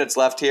a few minutes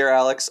left here,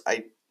 Alex.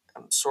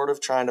 I'm sort of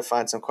trying to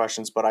find some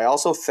questions, but I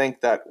also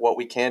think that what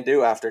we can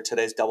do after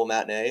today's double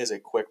matinee is a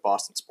quick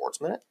Boston Sports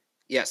Minute.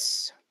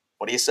 Yes.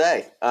 What do you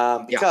say?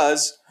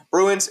 Because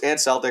Bruins and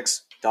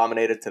Celtics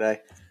dominated today.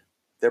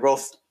 They're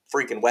both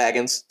freaking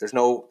wagons. There's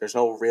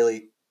no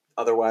really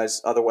other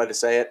way to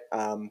say it.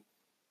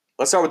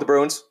 Let's start with the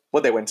Bruins.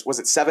 What'd they win? Was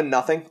it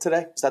 7-0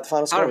 today? Is that the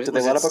final score? Did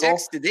they let up a goal?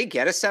 Did they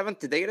get a 7th?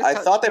 Did they get a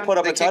touchdown? I thought they put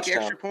up a touchdown.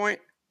 The extra point?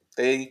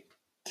 They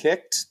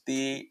kicked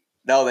the...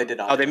 No, they did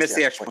not. Oh, they missed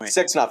the extra point.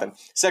 6-0.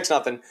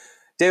 6-0.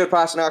 David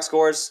Pastrnak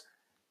scores.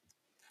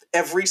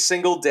 Every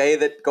single day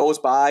that goes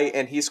by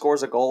and he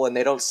scores a goal and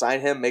they don't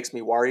sign him makes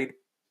me worried.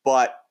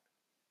 But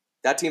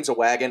that team's a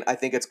wagon. I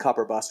think it's cup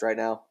or bust right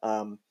now.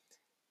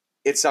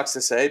 It sucks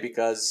to say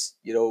because,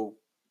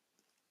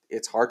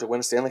 it's hard to win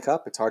a Stanley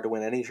Cup. It's hard to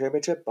win any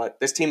championship, but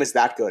this team is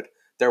that good.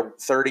 They're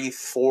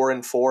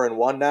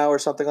 34-4-1 now or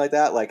something like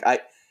that.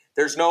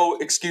 There's no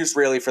excuse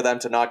really for them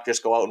to not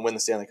just go out and win the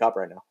Stanley Cup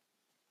right now.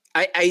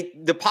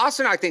 The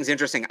Pastrnak thing's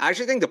interesting. I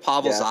actually think the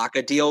Pavel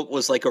Zacha deal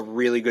was like a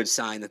really good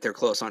sign that they're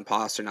close on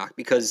Pastrnak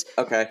because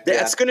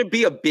that's going to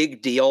be a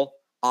big deal,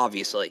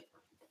 obviously.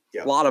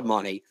 A lot of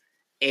money.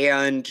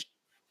 And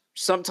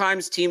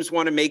sometimes teams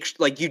want to make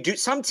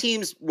some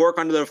teams work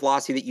under the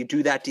philosophy that you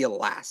do that deal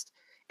last.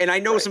 And I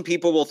know some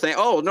people will think,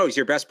 oh, no, he's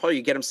your best player.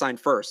 You get him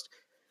signed first.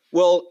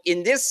 Well,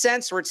 in this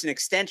sense where it's an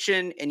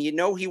extension and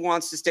he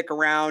wants to stick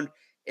around,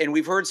 and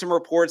we've heard some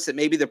reports that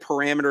maybe the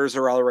parameters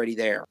are already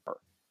there,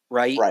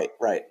 right?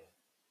 Right.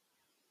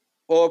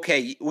 Well,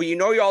 okay. Well,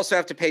 you also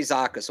have to pay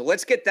Zacha. So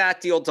let's get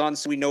that deal done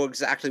so we know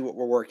exactly what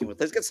we're working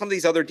with. Let's get some of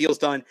these other deals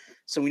done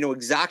so we know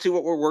exactly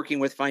what we're working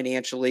with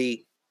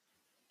financially.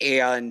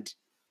 And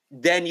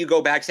then you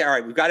go back and say, all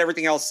right, we've got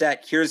everything else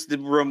set. Here's the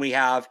room we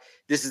have.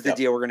 This is the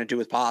deal we're going to do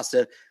with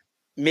Pasta.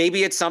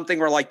 Maybe it's something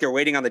where they're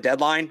waiting on the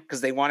deadline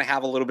because they want to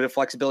have a little bit of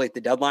flexibility at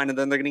the deadline and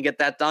then they're going to get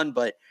that done.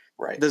 But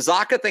the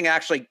Zacha thing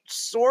actually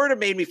sort of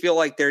made me feel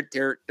like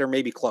they're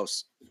maybe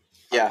close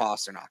on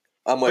Pastrnak.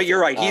 But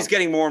you're right. He's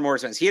getting more and more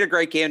sense. He had a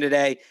great game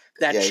today.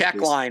 That check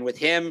line with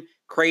him,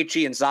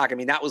 Krejci, and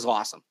Zacha, that was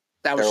awesome.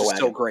 That was just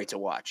so great to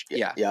watch.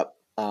 Yeah. Yep.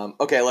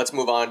 Okay, let's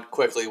move on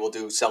quickly. We'll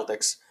do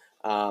Celtics.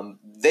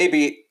 They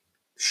beat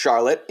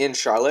Charlotte in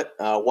Charlotte,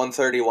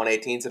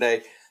 130-118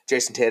 today.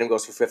 Jason Tatum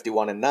goes for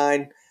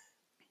 51-9.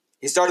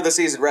 He started the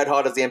season red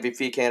hot as the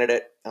MVP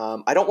candidate.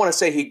 I don't want to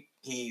say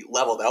he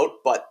leveled out,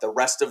 but the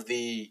rest of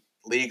the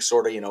league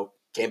sort of,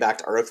 came back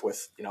to earth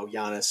with,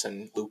 Giannis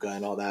and Luka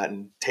and all that,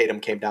 and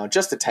Tatum came down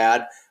just a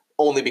tad,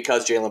 only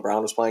because Jaylen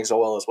Brown was playing so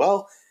well as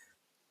well.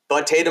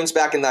 But Tatum's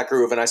back in that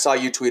groove, and I saw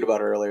you tweet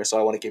about it earlier, so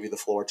I want to give you the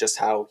floor, just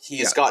how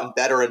he's gotten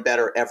better and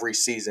better every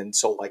season.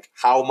 So,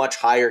 how much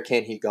higher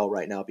can he go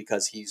right now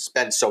because he's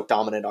been so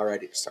dominant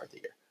already to start the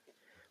year?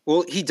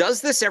 Well, he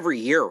does this every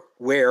year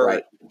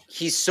where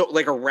he's so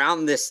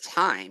around this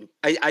time.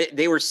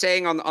 They were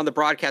saying on the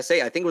broadcast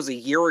today, I think it was a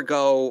year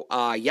ago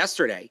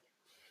yesterday,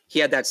 he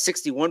had that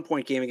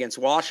 61-point game against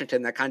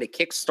Washington that kind of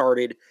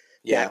kick-started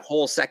that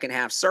whole second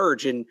half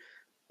surge. And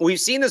we've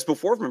seen this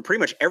before from him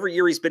pretty much every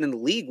year he's been in the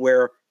league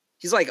where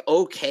he's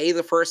okay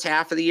the first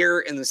half of the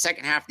year, and the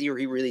second half of the year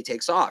he really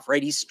takes off,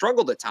 right? He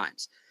struggled at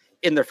times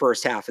in the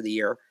first half of the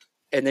year.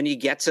 And then you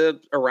get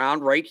to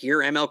around right here,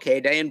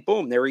 MLK Day, and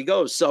boom, there he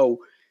goes. So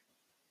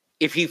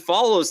if he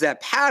follows that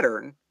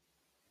pattern,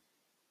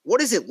 what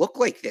does it look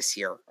like this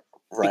year?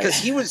 Right. Because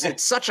he was at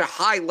such a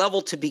high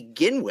level to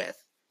begin with.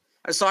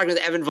 I was talking with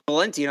Evan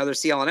Valenti, another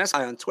CLNS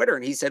guy on Twitter,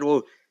 and he said,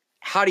 well,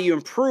 how do you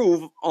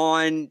improve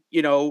on,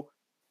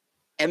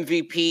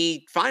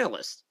 MVP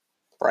finalist?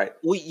 Right.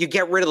 Well, you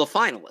get rid of the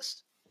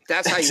finalist.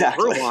 That's how you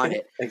improve on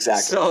it.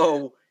 Exactly.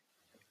 So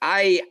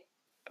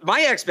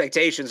my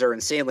expectations are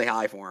insanely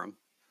high for him.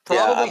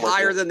 Probably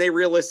higher than they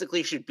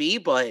realistically should be,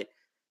 but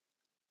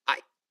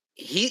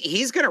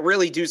he's going to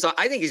really do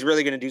something. I think he's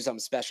really going to do something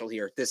special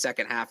here this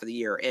second half of the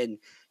year. And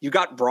you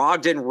got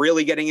Brogdon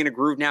really getting in a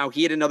groove now.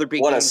 He had another big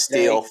game. What a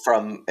steal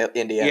from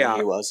Indiana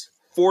he was.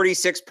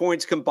 46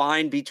 points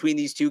combined between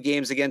these two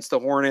games against the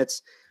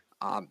Hornets.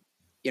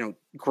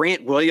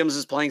 Grant Williams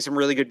is playing some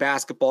really good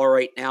basketball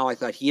right now. I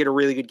thought he had a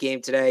really good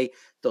game today.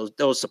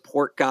 Those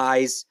support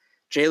guys.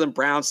 Jaylen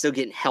Brown still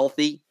getting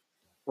healthy,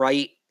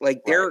 right?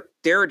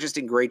 They're just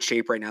in great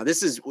shape right now.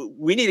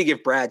 We need to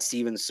give Brad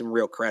Stevens some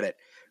real credit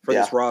for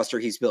this roster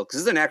he's built, because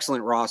this is an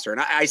excellent roster. And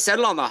I said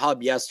it on the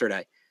Hub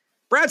yesterday.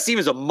 Brad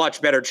Stevens is a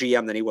much better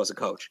GM than he was a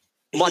coach.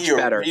 Much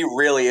better. He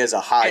really is a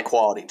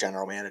high-quality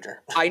general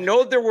manager. I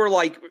know there were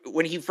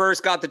when he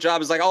first got the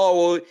job, it's like,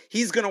 oh, well,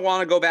 he's going to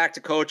want to go back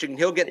to coaching.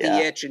 He'll get the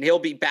itch and he'll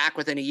be back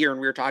within a year.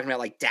 And we were talking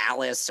about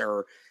Dallas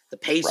or the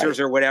Pacers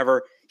or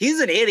whatever. He's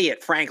an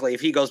idiot, frankly,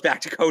 if he goes back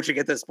to coaching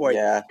at this point.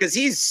 Yeah. Because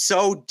he's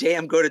so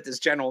damn good at this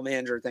general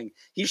manager thing.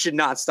 He should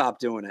not stop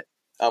doing it.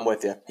 I'm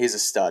with you. He's a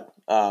stud.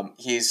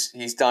 He's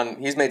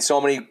made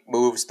so many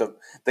moves. The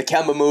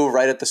Kemba move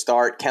right at the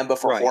start. Kemba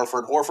for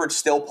Horford. Horford's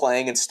still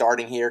playing and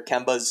starting here.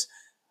 Kemba's,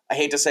 I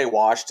hate to say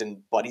washed,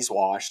 but he's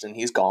washed and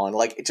he's gone.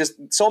 Just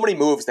so many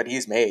moves that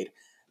he's made.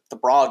 The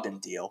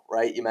Brogdon deal,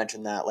 right? You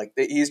mentioned that.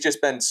 He's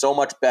just been so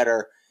much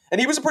better.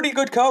 And he was a pretty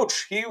good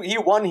coach. He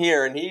won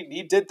here and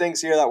he did things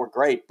here that were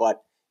great,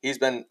 but he's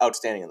been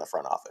outstanding in the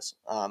front office.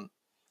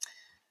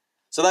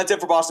 So that's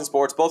it for Boston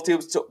sports.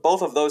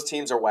 Both of those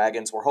teams are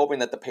wagons. We're hoping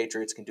that the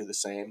Patriots can do the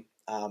same.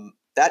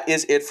 That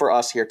is it for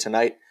us here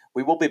tonight.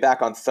 We will be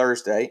back on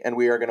Thursday, and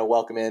we are going to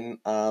welcome in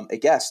a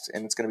guest,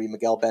 and it's going to be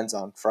Miguel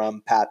Benzon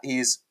from Pat.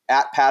 He's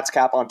at Pat's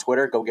Cap on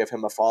Twitter. Go give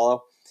him a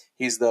follow.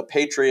 He's the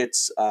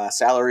Patriots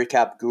salary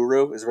cap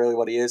guru is really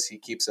what he is. He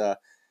keeps a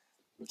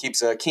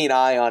keen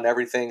eye on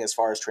everything as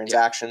far as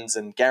transactions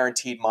and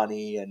guaranteed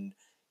money and,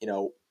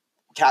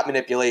 cap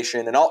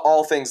manipulation and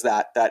all things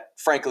that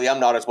frankly I'm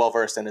not as well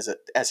versed in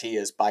as he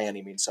is by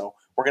any means. So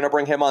we're going to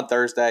bring him on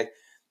Thursday.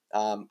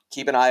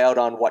 Keep an eye out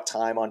on what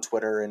time on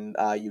Twitter and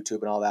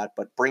YouTube and all that,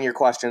 but bring your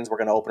questions. We're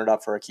going to open it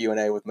up for a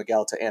Q&A with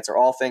Miguel to answer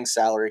all things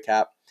salary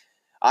cap.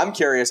 I'm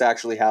curious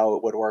actually how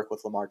it would work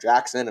with Lamar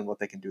Jackson and what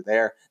they can do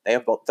there. They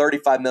have about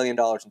 $35 million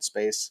in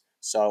space.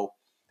 So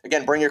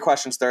again, bring your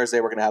questions Thursday.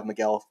 We're going to have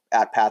Miguel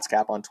at Pat's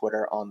Cap on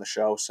Twitter on the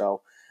show.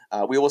 So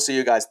we will see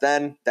you guys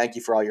then. Thank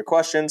you for all your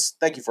questions.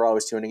 Thank you for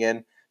always tuning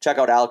in. Check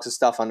out Alex's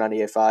stuff on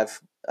 98.5,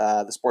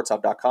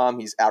 thesportshub.com.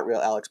 He's at Real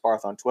Alex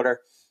Barth on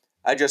Twitter.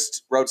 I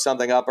just wrote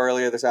something up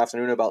earlier this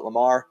afternoon about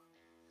Lamar.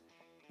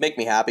 Make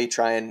me happy.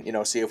 Try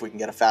and see if we can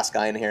get a fast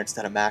guy in here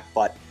instead of Mac.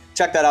 But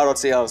check that out on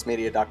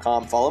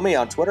clsmedia.com. Follow me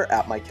on Twitter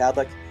at Mike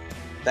Kadlick.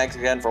 Thanks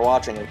again for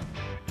watching.